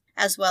services,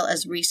 as well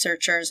as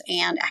researchers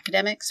and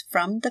academics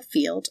from the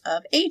field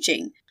of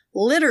aging.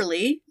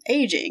 Literally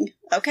aging.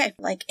 Okay,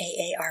 like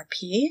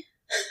AARP?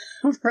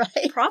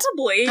 Right?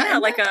 Probably. Yeah,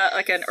 like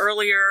an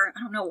earlier, I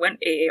don't know when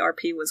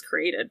AARP was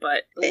created,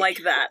 but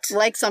like that.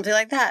 Like something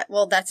like that.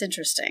 Well, that's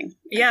interesting.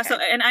 Yeah, okay. So,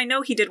 and I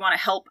know he did want to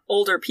help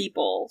older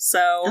people,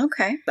 so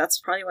okay. That's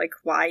probably like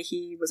why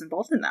he was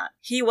involved in that.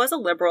 He was a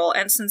liberal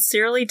and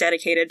sincerely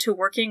dedicated to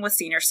working with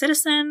senior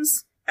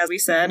citizens, as we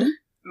said,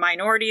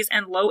 minorities,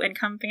 and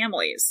low-income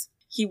families.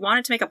 He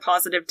wanted to make a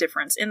positive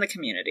difference in the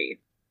community.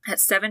 At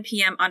 7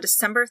 p.m. on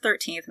December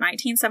 13th,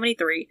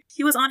 1973,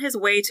 he was on his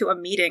way to a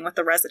meeting with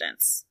the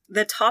residents.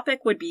 The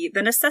topic would be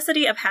the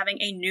necessity of having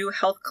a new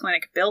health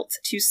clinic built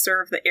to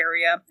serve the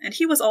area, and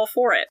he was all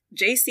for it.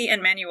 JC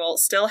and Manuel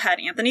still had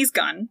Anthony's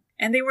gun,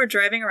 and they were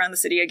driving around the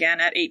city again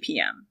at 8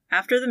 p.m.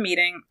 After the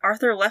meeting,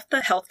 Arthur left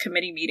the health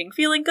committee meeting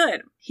feeling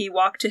good. He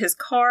walked to his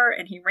car,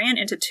 and he ran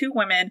into 2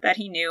 women that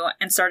he knew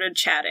and started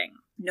chatting.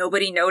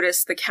 Nobody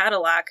noticed the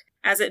Cadillac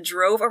as it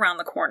drove around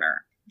the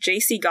corner.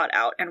 JC got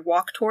out and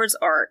walked towards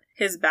Art,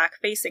 his back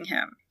facing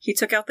him. He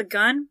took out the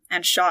gun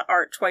and shot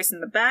Art twice in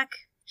the back.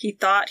 He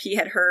thought he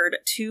had heard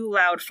 2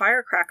 loud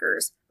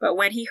firecrackers, but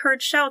when he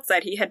heard shouts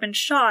that he had been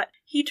shot,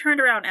 he turned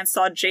around and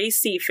saw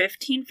JC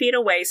 15 feet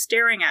away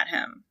staring at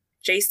him.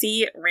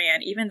 JC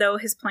ran, even though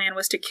his plan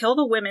was to kill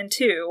the women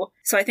too.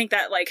 So I think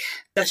that, like,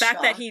 the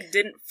fact that he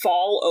didn't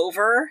fall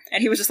over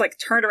and he was just, like,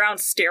 turned around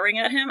staring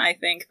at him, I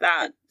think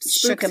that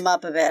shook him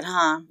up a bit,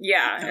 huh?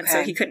 Yeah, okay. And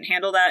so he couldn't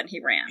handle that and he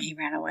ran. He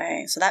ran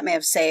away. So that may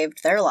have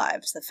saved their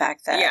lives, the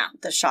fact that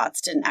the shots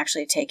didn't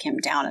actually take him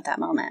down at that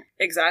moment.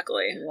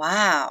 Exactly.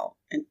 Wow.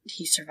 And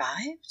he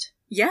survived?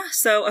 Yeah,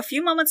 so a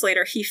few moments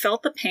later, he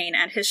felt the pain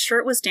and his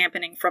shirt was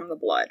dampening from the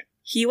blood.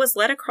 He was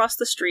led across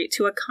the street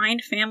to a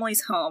kind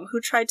family's home who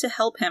tried to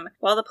help him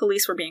while the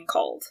police were being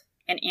called.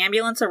 An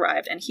ambulance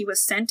arrived and he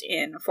was sent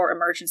in for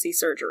emergency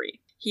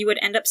surgery. He would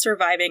end up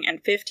surviving,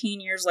 and 15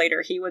 years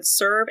later, he would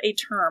serve a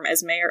term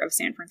as mayor of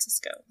San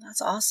Francisco.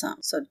 That's awesome.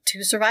 So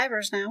 2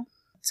 survivors now.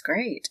 That's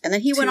great. And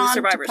then he went on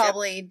to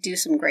probably do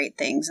some great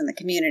things in the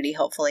community,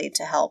 hopefully,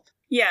 to help.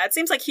 Yeah, it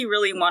seems like he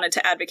really wanted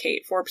to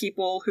advocate for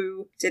people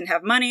who didn't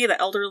have money, the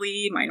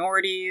elderly,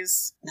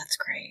 minorities. That's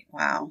great.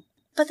 Wow.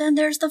 But then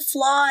there's the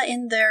flaw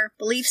in their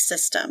belief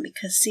system,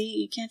 because, see,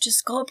 you can't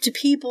just go up to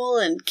people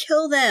and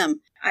kill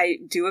them. I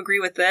do agree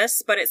with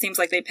this, but it seems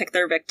like they picked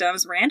their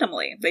victims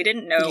randomly. They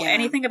didn't know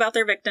anything about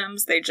their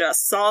victims. They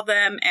just saw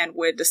them and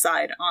would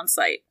decide on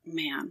site.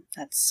 Man,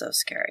 that's so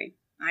scary.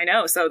 I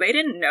know. So they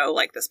didn't know,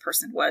 like, this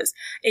person was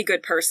a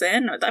good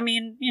person. I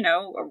mean, you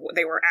know,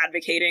 they were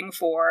advocating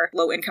for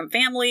low-income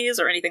families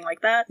or anything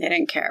like that. They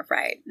didn't care,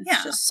 right?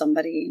 It's just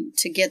somebody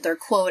to get their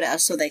quota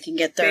so they can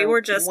get their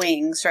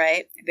wings,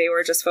 right? They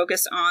were just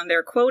focused on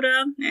their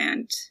quota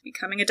and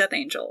becoming a death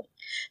angel.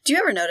 Do you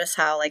ever notice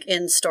how, like,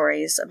 in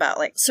stories about,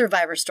 like,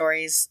 survivor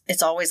stories,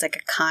 it's always, like,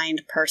 a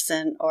kind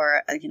person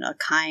or, a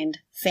kind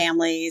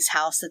family's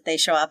house that they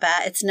show up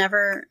at? It's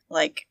never,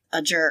 like,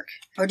 a jerk.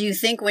 Or do you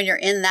think when you're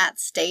in that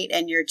state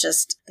and you're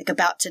just, like,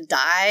 about to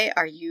die,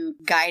 are you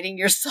guiding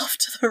yourself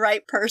to the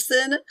right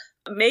person?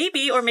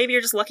 Maybe, or maybe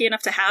you're just lucky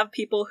enough to have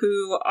people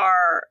who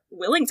are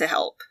willing to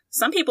help.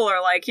 Some people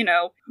are like,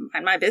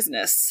 mind my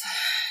business.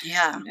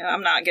 Yeah.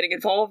 I'm not getting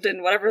involved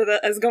in whatever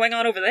is going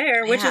on over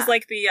there, which is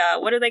like the,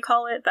 what do they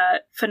call it?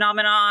 That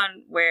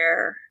phenomenon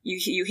where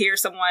you hear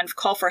someone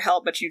call for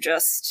help, but you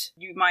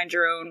mind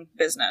your own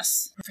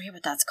business. I forget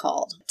what that's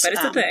called. But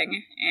it's a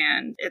thing,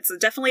 and it's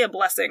definitely a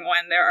blessing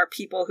when there are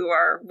people who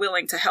are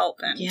willing to help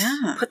and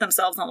put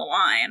themselves on the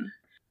line.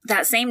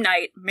 That same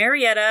night,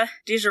 Marietta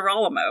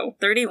DiGirolamo,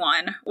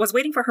 31, was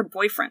waiting for her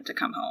boyfriend to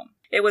come home.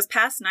 It was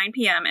past 9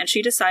 p.m., and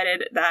she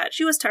decided that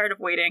she was tired of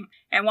waiting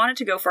and wanted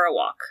to go for a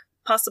walk,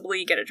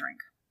 possibly get a drink.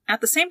 At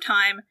the same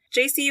time,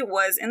 JC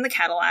was in the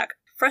Cadillac,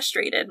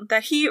 frustrated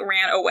that he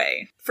ran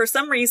away. For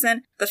some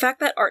reason, the fact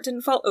that Art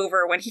didn't fall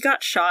over when he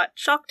got shot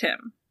shocked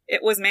him.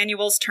 It was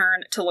Manuel's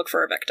turn to look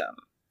for a victim.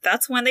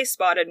 That's when they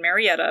spotted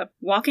Marietta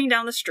walking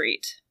down the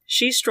street.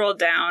 She strolled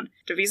down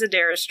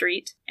Divisadero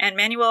Street, and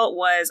Manuel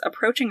was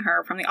approaching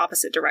her from the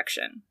opposite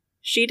direction.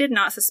 She did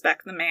not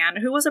suspect the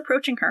man who was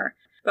approaching her,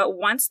 but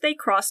once they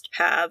crossed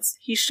paths,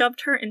 he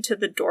shoved her into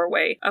the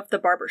doorway of the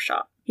barber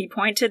shop. He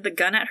pointed the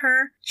gun at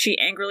her. She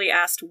angrily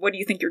asked, "What do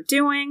you think you're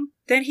doing?"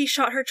 Then he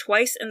shot her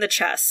twice in the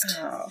chest.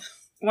 Oh.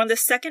 When the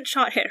second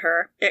shot hit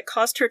her, it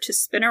caused her to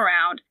spin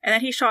around, and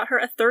then he shot her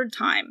a third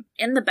time,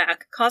 in the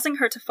back, causing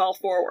her to fall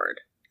forward.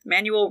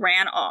 Manuel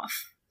ran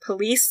off.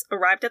 Police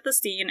arrived at the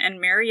scene, and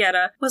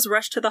Marietta was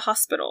rushed to the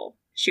hospital.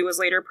 She was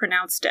later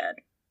pronounced dead.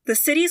 The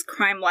city's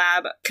crime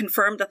lab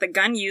confirmed that the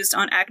gun used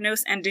on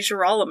Agnos and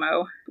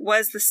DiGirolamo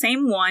was the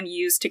same one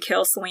used to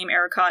kill Salim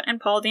Erekat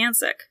and Paul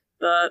Danzig,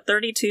 the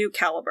 .32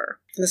 caliber.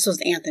 This was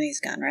Anthony's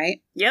gun,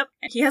 right? Yep.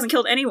 He hasn't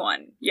killed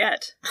anyone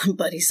yet.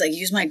 But he's like,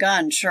 use my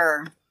gun,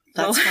 sure.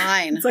 That's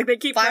fine. It's like they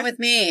keep fine with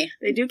me.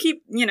 They do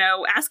keep,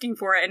 asking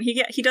for it, and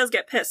he does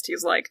get pissed.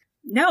 He's like,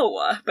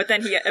 no, but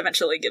then he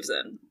eventually gives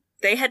in.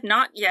 They had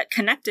not yet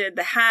connected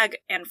the Hag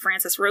and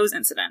Francis Rose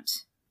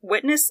incident.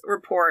 Witness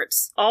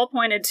reports all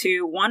pointed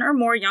to one or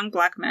more young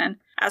black men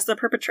as the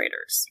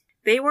perpetrators.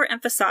 They were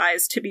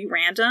emphasized to be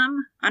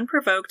random,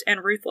 unprovoked,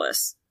 and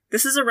ruthless.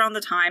 This is around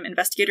the time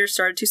investigators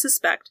started to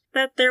suspect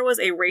that there was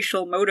a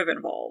racial motive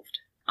involved.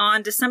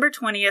 On December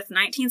 20th,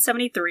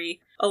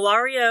 1973,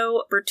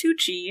 Ilario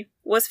Bertucci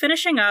was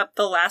finishing up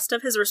the last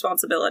of his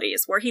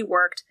responsibilities where he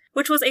worked,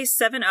 which was a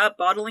 7-Up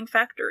bottling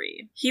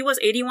factory. He was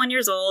 81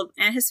 years old,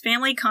 and his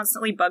family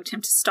constantly bugged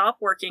him to stop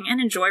working and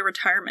enjoy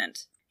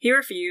retirement. He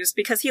refused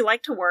because he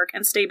liked to work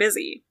and stay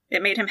busy.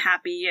 It made him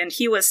happy, and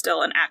he was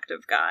still an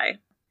active guy.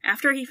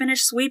 After he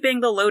finished sweeping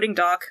the loading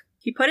dock,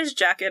 he put his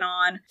jacket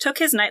on, took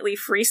his nightly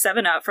free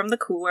 7-Up from the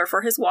cooler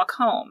for his walk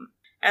home.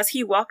 As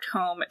he walked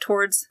home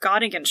towards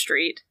Gottingen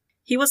Street,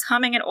 he was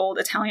humming an old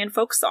Italian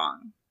folk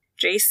song.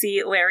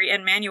 JC, Larry,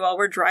 and Manuel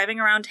were driving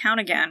around town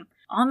again,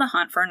 on the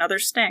hunt for another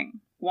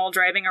sting. While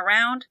driving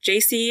around,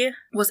 JC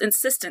was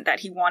insistent that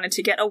he wanted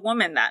to get a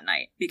woman that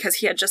night because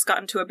he had just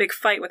gotten into a big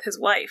fight with his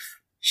wife.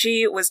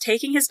 She was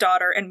taking his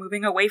daughter and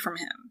moving away from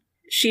him.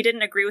 She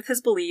didn't agree with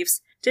his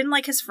beliefs, didn't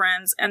like his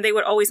friends, and they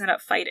would always end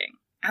up fighting.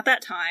 At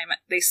that time,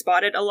 they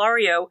spotted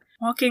Ilario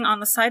walking on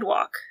the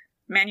sidewalk.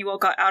 Manuel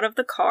got out of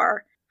the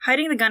car,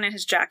 hiding the gun in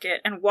his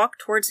jacket, and walked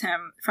towards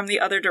him from the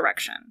other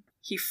direction.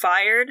 He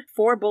fired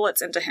 4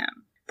 bullets into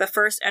him. The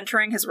first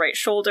entering his right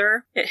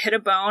shoulder, it hit a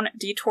bone,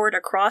 detoured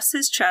across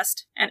his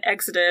chest, and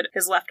exited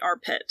his left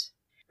armpit.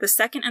 The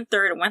second and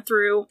third went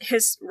through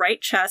his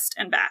right chest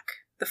and back.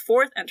 The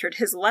fourth entered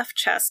his left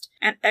chest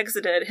and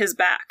exited his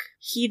back.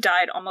 He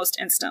died almost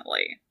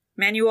instantly.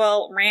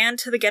 Manuel ran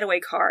to the getaway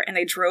car, and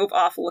they drove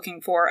off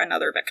looking for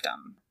another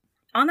victim.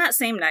 On that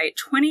same night,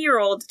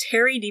 20-year-old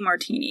Terry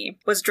DiMartini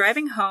was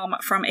driving home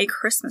from a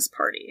Christmas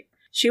party.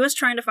 She was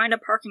trying to find a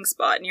parking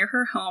spot near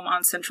her home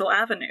on Central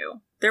Avenue.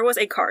 There was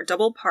a car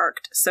double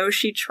parked, so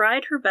she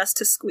tried her best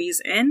to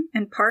squeeze in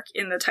and park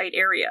in the tight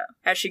area.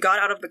 As she got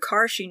out of the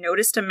car, she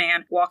noticed a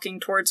man walking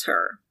towards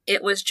her.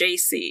 It was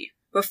JC.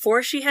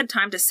 Before she had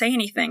time to say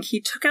anything, he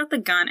took out the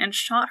gun and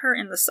shot her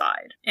in the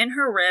side, in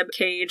her rib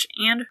cage,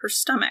 and her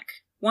stomach.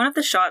 One of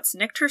the shots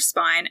nicked her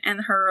spine,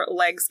 and her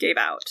legs gave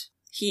out.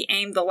 He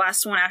aimed the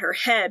last one at her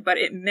head, but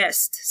it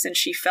missed since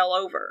she fell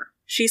over.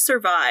 She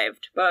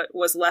survived, but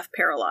was left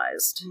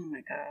paralyzed. Oh my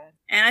god.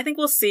 And I think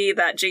we'll see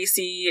that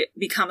JC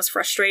becomes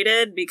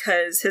frustrated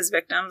because his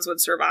victims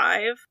would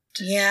survive.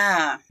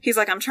 Yeah. He's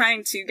like, I'm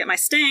trying to get my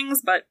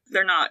stings, but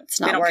they're not.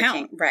 It's not they don't working.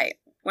 count. Right.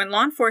 When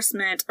law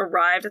enforcement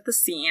arrived at the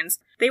scenes,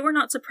 they were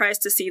not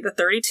surprised to see the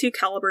 .32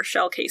 caliber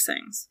shell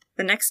casings.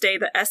 The next day,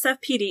 the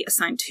SFPD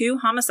assigned 2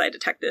 homicide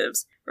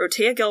detectives,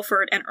 Rotea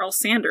Guilford and Earl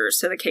Sanders,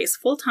 to the case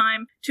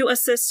full-time to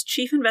assist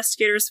Chief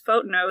Investigators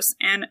Fotnos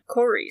and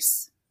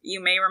Corries. You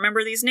may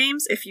remember these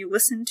names if you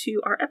listened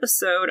to our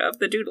episode of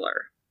The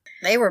Doodler.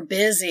 They were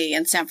busy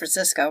in San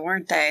Francisco,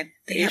 weren't they?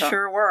 They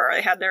sure were.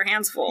 They had their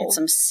hands full.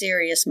 Some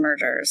serious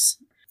murders.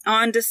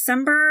 On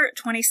December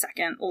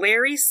 22nd,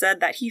 Larry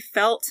said that he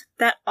felt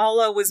that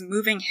Allah was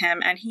moving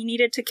him and he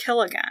needed to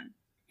kill again.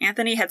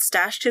 Anthony had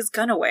stashed his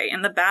gun away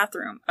in the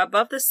bathroom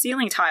above the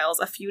ceiling tiles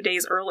a few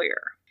days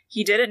earlier.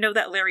 He didn't know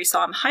that Larry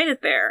saw him hide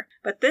it there,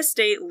 but this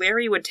day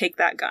Larry would take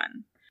that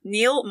gun.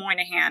 Neil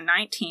Moynihan,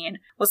 19,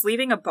 was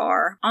leaving a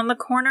bar on the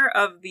corner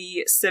of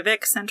the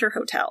Civic Center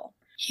Hotel.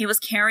 He was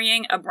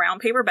carrying a brown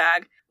paper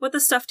bag with a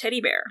stuffed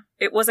teddy bear.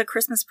 It was a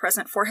Christmas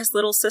present for his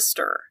little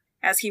sister.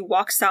 As he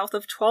walked south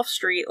of 12th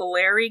Street,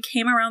 Larry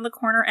came around the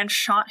corner and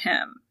shot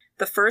him.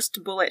 The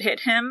first bullet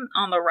hit him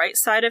on the right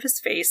side of his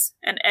face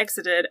and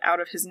exited out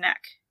of his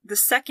neck. The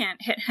second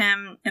hit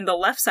him in the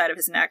left side of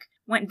his neck,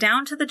 went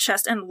down to the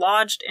chest and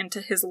lodged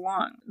into his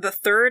lung. The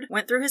third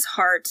went through his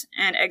heart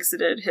and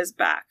exited his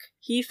back.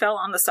 He fell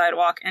on the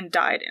sidewalk and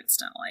died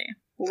instantly.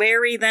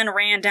 Larry then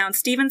ran down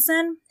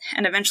Stevenson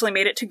and eventually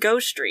made it to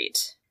Ghost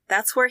Street.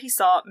 That's where he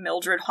saw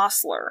Mildred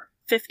Hostler,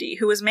 50,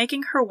 who was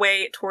making her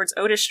way towards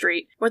Otis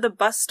Street, where the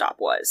bus stop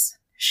was.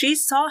 She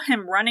saw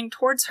him running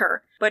towards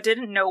her, but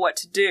didn't know what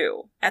to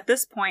do. At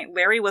this point,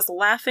 Larry was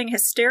laughing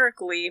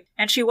hysterically,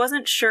 and she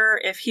wasn't sure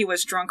if he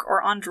was drunk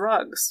or on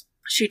drugs.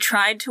 She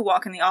tried to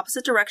walk in the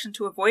opposite direction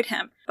to avoid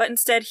him, but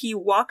instead he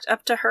walked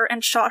up to her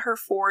and shot her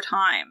 4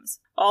 times,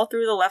 all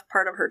through the left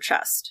part of her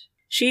chest.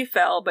 She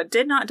fell, but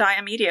did not die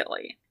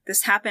immediately.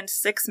 This happened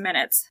 6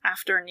 minutes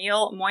after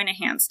Neil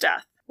Moynihan's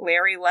death.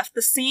 Larry left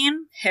the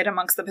scene, hid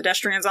amongst the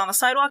pedestrians on the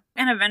sidewalk,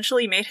 and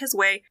eventually made his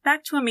way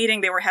back to a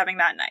meeting they were having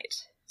that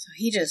night. So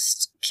he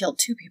just killed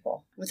 2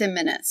 people within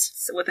minutes.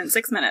 So within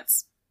 6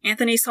 minutes.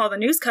 Anthony saw the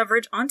news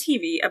coverage on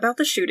TV about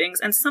the shootings,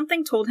 and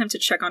something told him to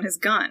check on his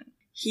gun.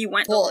 He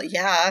went... Well,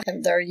 yeah,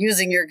 if they're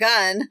using your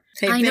gun.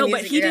 I know,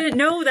 but he didn't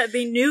know that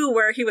they knew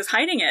where he was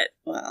hiding it.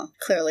 Well,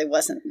 clearly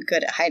wasn't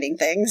good at hiding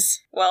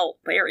things. Well,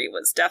 Larry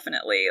was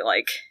definitely,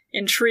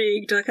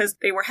 intrigued because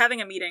they were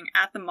having a meeting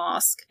at the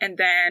mosque, and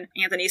then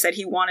Anthony said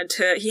he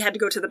had to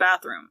go to the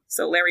bathroom.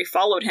 So Larry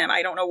followed him.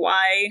 I don't know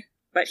why,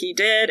 but he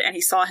did, and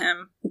he saw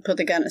him.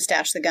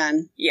 Stash the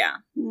gun. Yeah.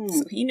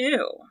 So he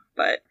knew,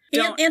 but...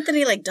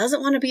 Anthony,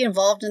 doesn't want to be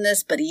involved in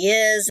this, but he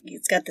is.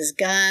 He's got this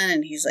gun,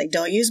 and he's like,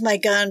 don't use my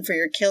gun for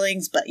your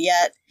killings, but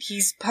yet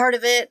he's part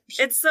of it.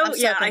 It's so,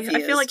 I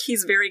feel like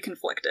he's very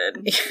conflicted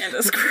in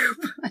this group.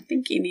 I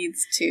think he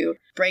needs to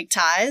break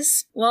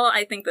ties. Well,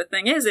 I think the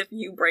thing is, if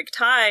you break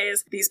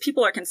ties, these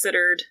people are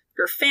considered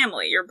your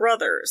family, your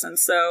brothers, and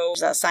so...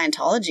 There's that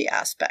Scientology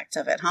aspect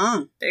of it,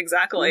 huh?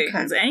 Exactly.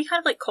 Okay. It's any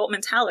kind of, cult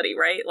mentality,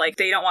 right?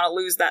 They don't want to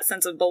lose that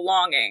sense of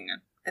belonging.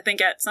 I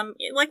think at some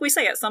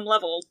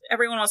level,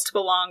 everyone wants to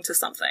belong to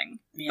something.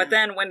 Yeah. But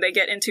then when they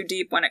get in too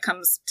deep when it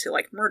comes to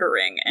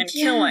murdering and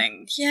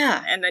killing,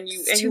 and then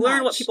you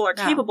learn what people are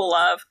capable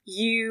of,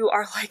 you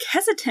are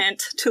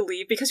hesitant to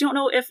leave because you don't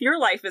know if your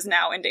life is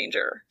now in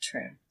danger.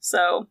 True.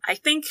 So I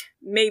think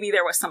maybe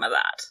there was some of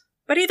that.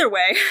 But either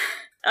way,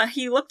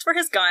 he looked for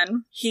his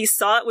gun. He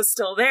saw it was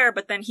still there,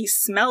 but then he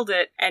smelled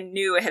it and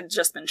knew it had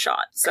just been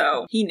shot.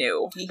 So he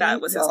knew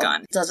that was his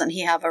gun. Doesn't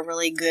he have a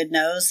really good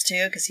nose,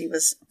 too? Because he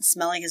was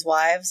smelling his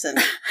wives and...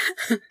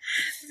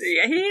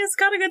 Yeah, he's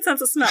got a good sense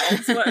of smell.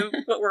 That's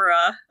what we're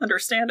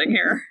understanding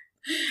here.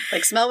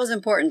 Smell was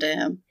important to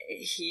him.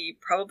 He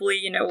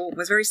probably,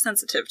 was very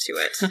sensitive to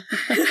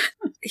it.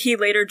 He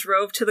later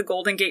drove to the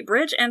Golden Gate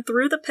Bridge and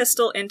threw the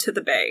pistol into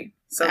the bay.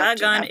 So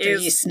after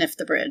he sniffed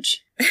the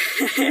bridge.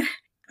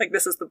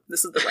 This is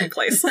the right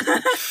place.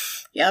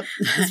 Yep.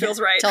 This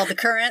feels right. Tell the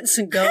currents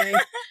and going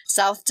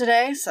south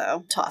today,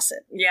 so toss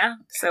it. Yeah.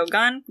 So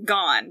gun,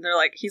 gone.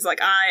 He's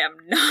like, I am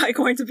not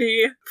going to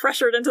be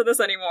pressured into this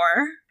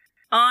anymore.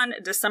 On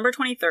December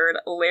 23rd,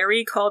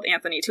 Larry called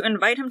Anthony to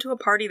invite him to a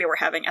party they were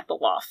having at the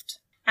Loft.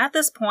 At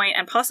this point,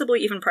 and possibly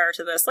even prior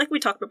to this, like we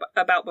talked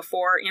about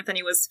before,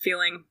 Anthony was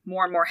feeling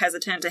more and more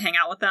hesitant to hang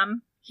out with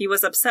them. He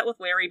was upset with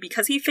Larry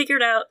because he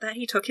figured out that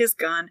he took his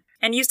gun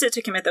and used it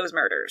to commit those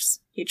murders.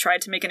 He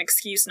tried to make an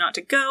excuse not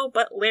to go,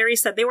 but Larry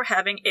said they were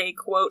having a,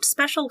 quote,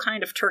 special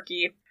kind of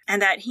turkey,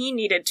 and that he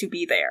needed to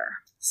be there.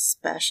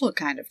 Special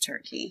kind of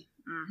turkey?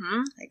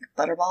 Mm-hmm. Like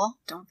Butterball?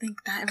 Don't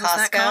think that was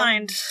that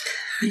kind.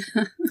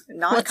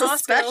 Not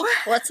Costco.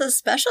 What's a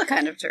special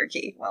kind of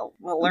turkey? Well,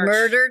 we'll learn.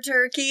 Murder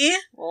turkey?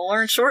 We'll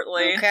learn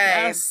shortly.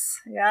 Okay.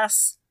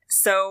 Yes.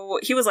 So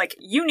he was like,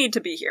 you need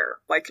to be here.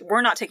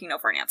 We're not taking no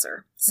for an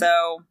answer.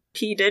 So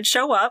he did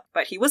show up,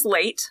 but he was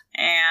late,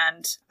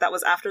 and that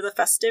was after the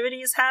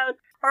festivities had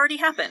already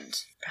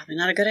happened. Probably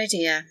not a good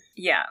idea.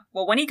 Yeah.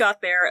 Well, when he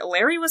got there,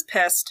 Larry was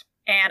pissed,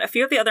 and a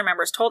few of the other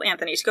members told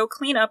Anthony to go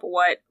clean up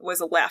what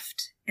was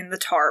left in the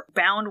tarp,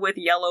 bound with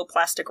yellow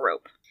plastic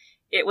rope.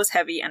 It was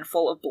heavy and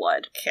full of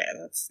blood. Okay,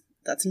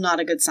 that's not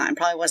a good sign.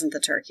 Probably wasn't the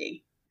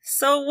turkey.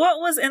 So what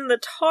was in the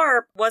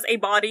tarp was a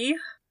body,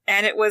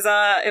 and it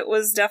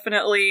was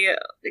definitely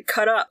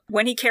cut up.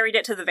 When he carried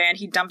it to the van,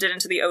 he dumped it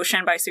into the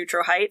ocean by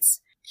Sutro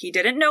Heights. He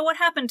didn't know what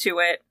happened to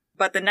it,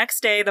 but the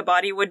next day the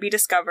body would be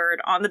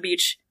discovered on the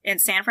beach in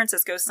San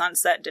Francisco's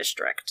Sunset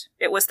District.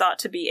 It was thought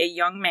to be a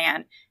young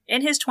man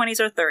in his 20s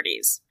or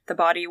 30s. The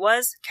body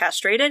was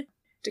castrated,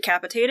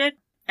 decapitated,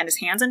 and his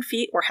hands and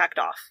feet were hacked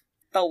off.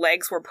 The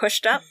legs were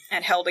pushed up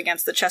and held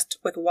against the chest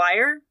with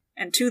wire,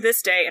 and to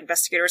this day,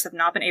 investigators have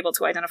not been able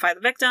to identify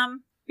the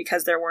victim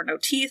because there were no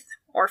teeth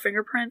or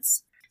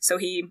fingerprints. So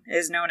he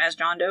is known as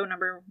John Doe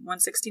number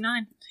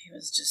 169. He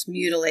was just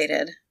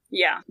mutilated.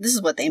 Yeah. This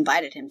is what they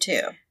invited him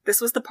to. This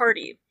was the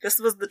party. This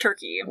was the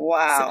turkey.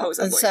 Wow.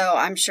 Supposedly. And so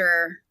I'm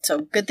sure,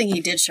 good thing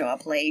he did show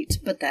up late,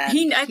 but that...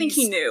 I think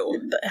he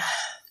knew.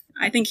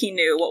 I think he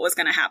knew what was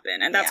going to happen,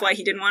 and that's why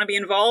he didn't want to be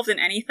involved in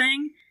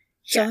anything.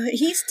 So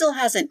he still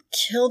hasn't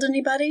killed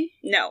anybody?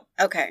 No.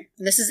 Okay.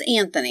 This is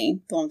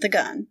Anthony, the one with the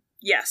gun.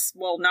 Yes.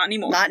 Well, not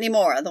anymore. Not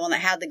anymore. The one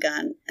that had the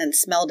gun and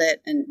smelled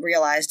it and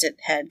realized it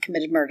had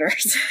committed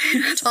murders.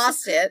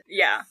 Tossed it.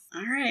 Yeah.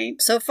 All right.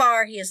 So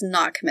far, he has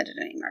not committed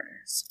any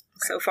murders.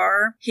 So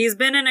far, he's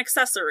been an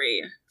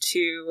accessory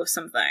to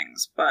some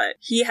things, but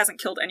he hasn't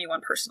killed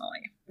anyone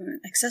personally.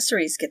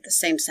 Accessories get the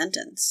same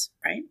sentence,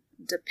 right?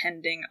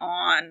 Depending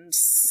on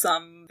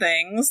some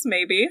things,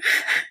 maybe.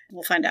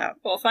 We'll find out.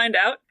 We'll find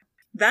out.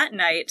 That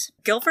night,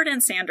 Guilford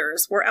and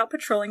Sanders were out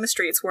patrolling the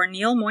streets where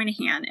Neil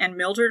Moynihan and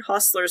Mildred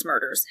Hostler's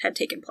murders had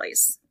taken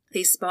place.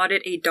 They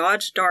spotted a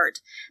Dodge Dart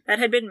that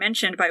had been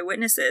mentioned by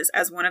witnesses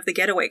as one of the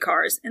getaway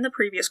cars in the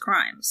previous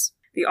crimes.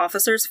 The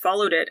officers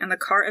followed it and the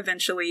car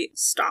eventually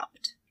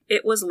stopped.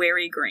 It was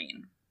Larry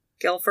Green.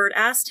 Guilford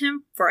asked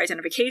him for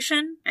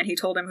identification, and he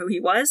told him who he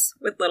was,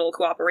 with little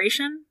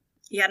cooperation.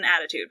 He had an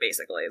attitude,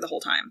 basically, the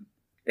whole time.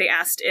 They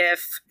asked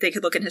if they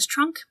could look in his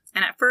trunk,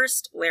 and at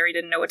first, Larry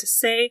didn't know what to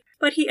say,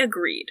 but he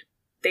agreed.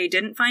 They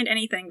didn't find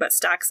anything but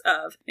stacks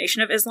of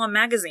Nation of Islam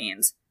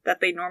magazines that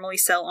they normally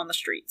sell on the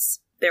streets.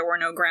 There were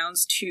no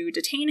grounds to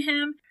detain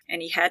him,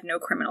 and he had no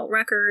criminal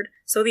record,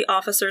 so the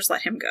officers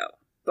let him go.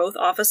 Both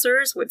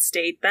officers would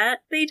state that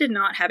they did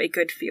not have a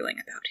good feeling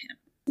about him.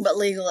 But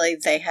legally,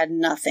 they had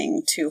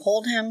nothing to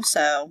hold him,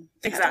 so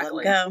they had to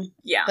let him go.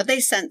 Yeah. But they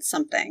sensed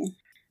something.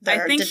 I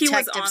think he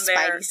was on their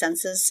spidey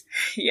senses.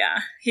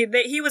 Yeah, he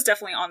was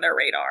definitely on their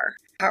radar.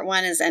 Part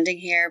 1 is ending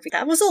here.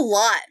 That was a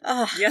lot.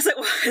 Ugh. Yes, it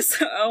was.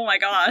 Oh my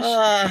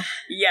gosh.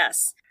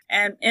 Yes.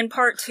 And in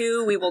part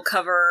 2, we will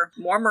cover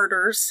more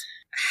murders,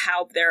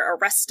 how they're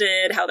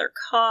arrested, how they're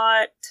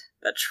caught,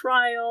 the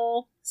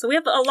trial. So we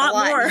have a lot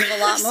more. We have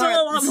a lot Still more.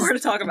 a lot more to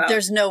talk about.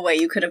 There's no way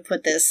you could have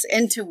put this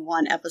into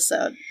one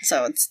episode.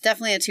 So it's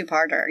definitely a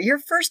two-parter. Your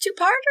first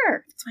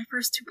two-parter. It's my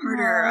first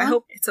two-parter. Aww. I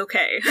hope it's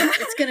okay.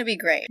 It's going to be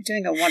great.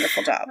 You're doing a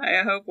wonderful job.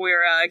 I hope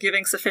we're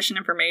giving sufficient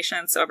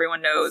information so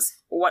everyone knows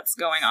what's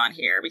going on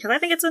here, because I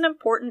think it's an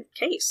important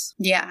case.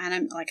 Yeah,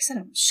 and like I said,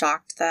 I'm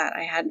shocked that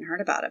I hadn't heard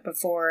about it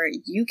before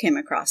you came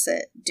across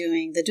it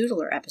doing the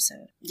Doodler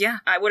episode. Yeah,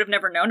 I would have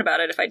never known about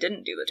it if I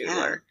didn't do the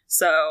Doodler. Yeah.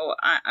 So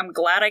I'm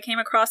glad I came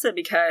across it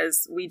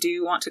because we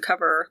do want to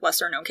cover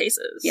lesser known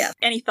cases. Yeah.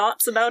 Any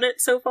thoughts about it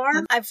so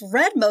far? I've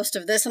read most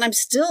of this and I'm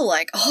still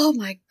like, oh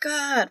my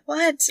God,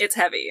 what? It's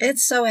heavy.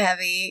 It's so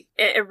heavy.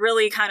 It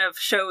really kind of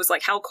shows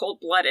like how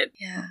cold-blooded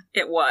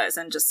it was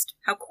and just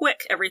how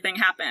quick everything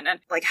happened. And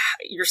like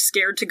you're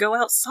scared to go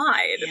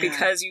outside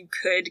because you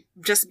could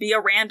just be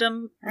a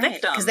random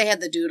victim. Because they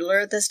had the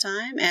Doodler at this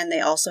time and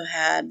they also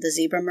had the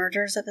zebra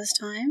murders at this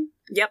time.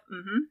 Yep.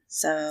 Mm-hmm.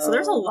 So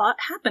there's a lot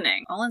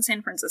happening all in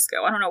San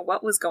Francisco. I don't know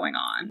what was going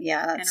on.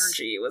 Yeah.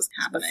 Energy was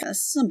happening. This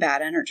is some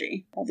bad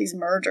energy. All these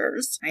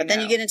murders. I But then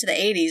know. you get into the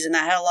 80s and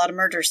that had a lot of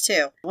murders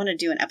too. I want to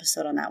do an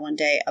episode on that one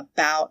day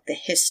about the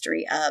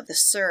history of the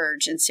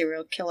surge in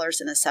serial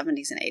killers in the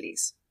 70s and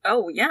 80s.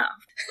 Oh, yeah.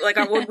 Like,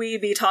 would we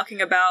be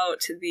talking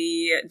about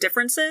the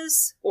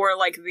differences or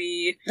like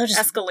the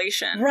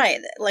escalation?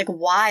 Right. Like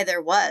why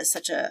there was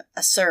such a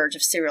surge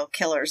of serial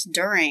killers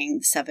during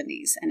the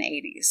 70s and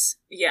 80s.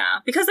 Yeah,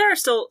 because there are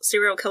still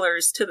serial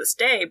killers to this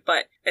day,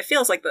 but it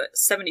feels like the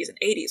 70s and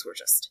 80s were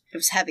just... It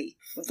was heavy.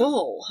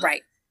 Full.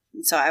 Right.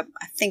 So I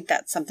think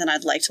that's something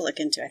I'd like to look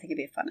into. I think it'd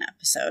be a fun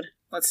episode.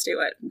 Let's do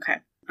it.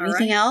 Okay. All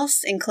Anything right.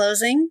 else in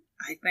closing?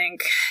 I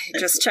think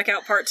just check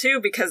out part 2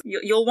 because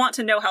you'll want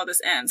to know how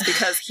this ends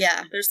because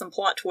there's some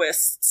plot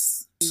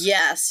twists.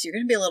 Yes, you're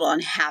going to be a little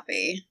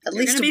unhappy. At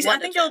least I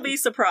think you'll be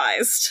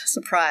surprised.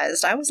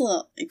 Surprised. I was a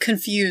little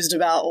confused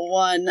about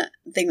one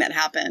thing that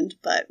happened,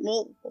 but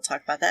we'll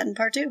talk about that in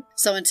part 2.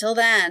 So until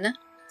then,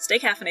 stay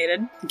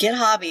caffeinated, get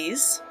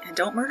hobbies, and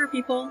don't murder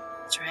people.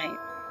 That's right.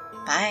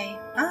 Bye.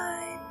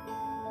 Bye.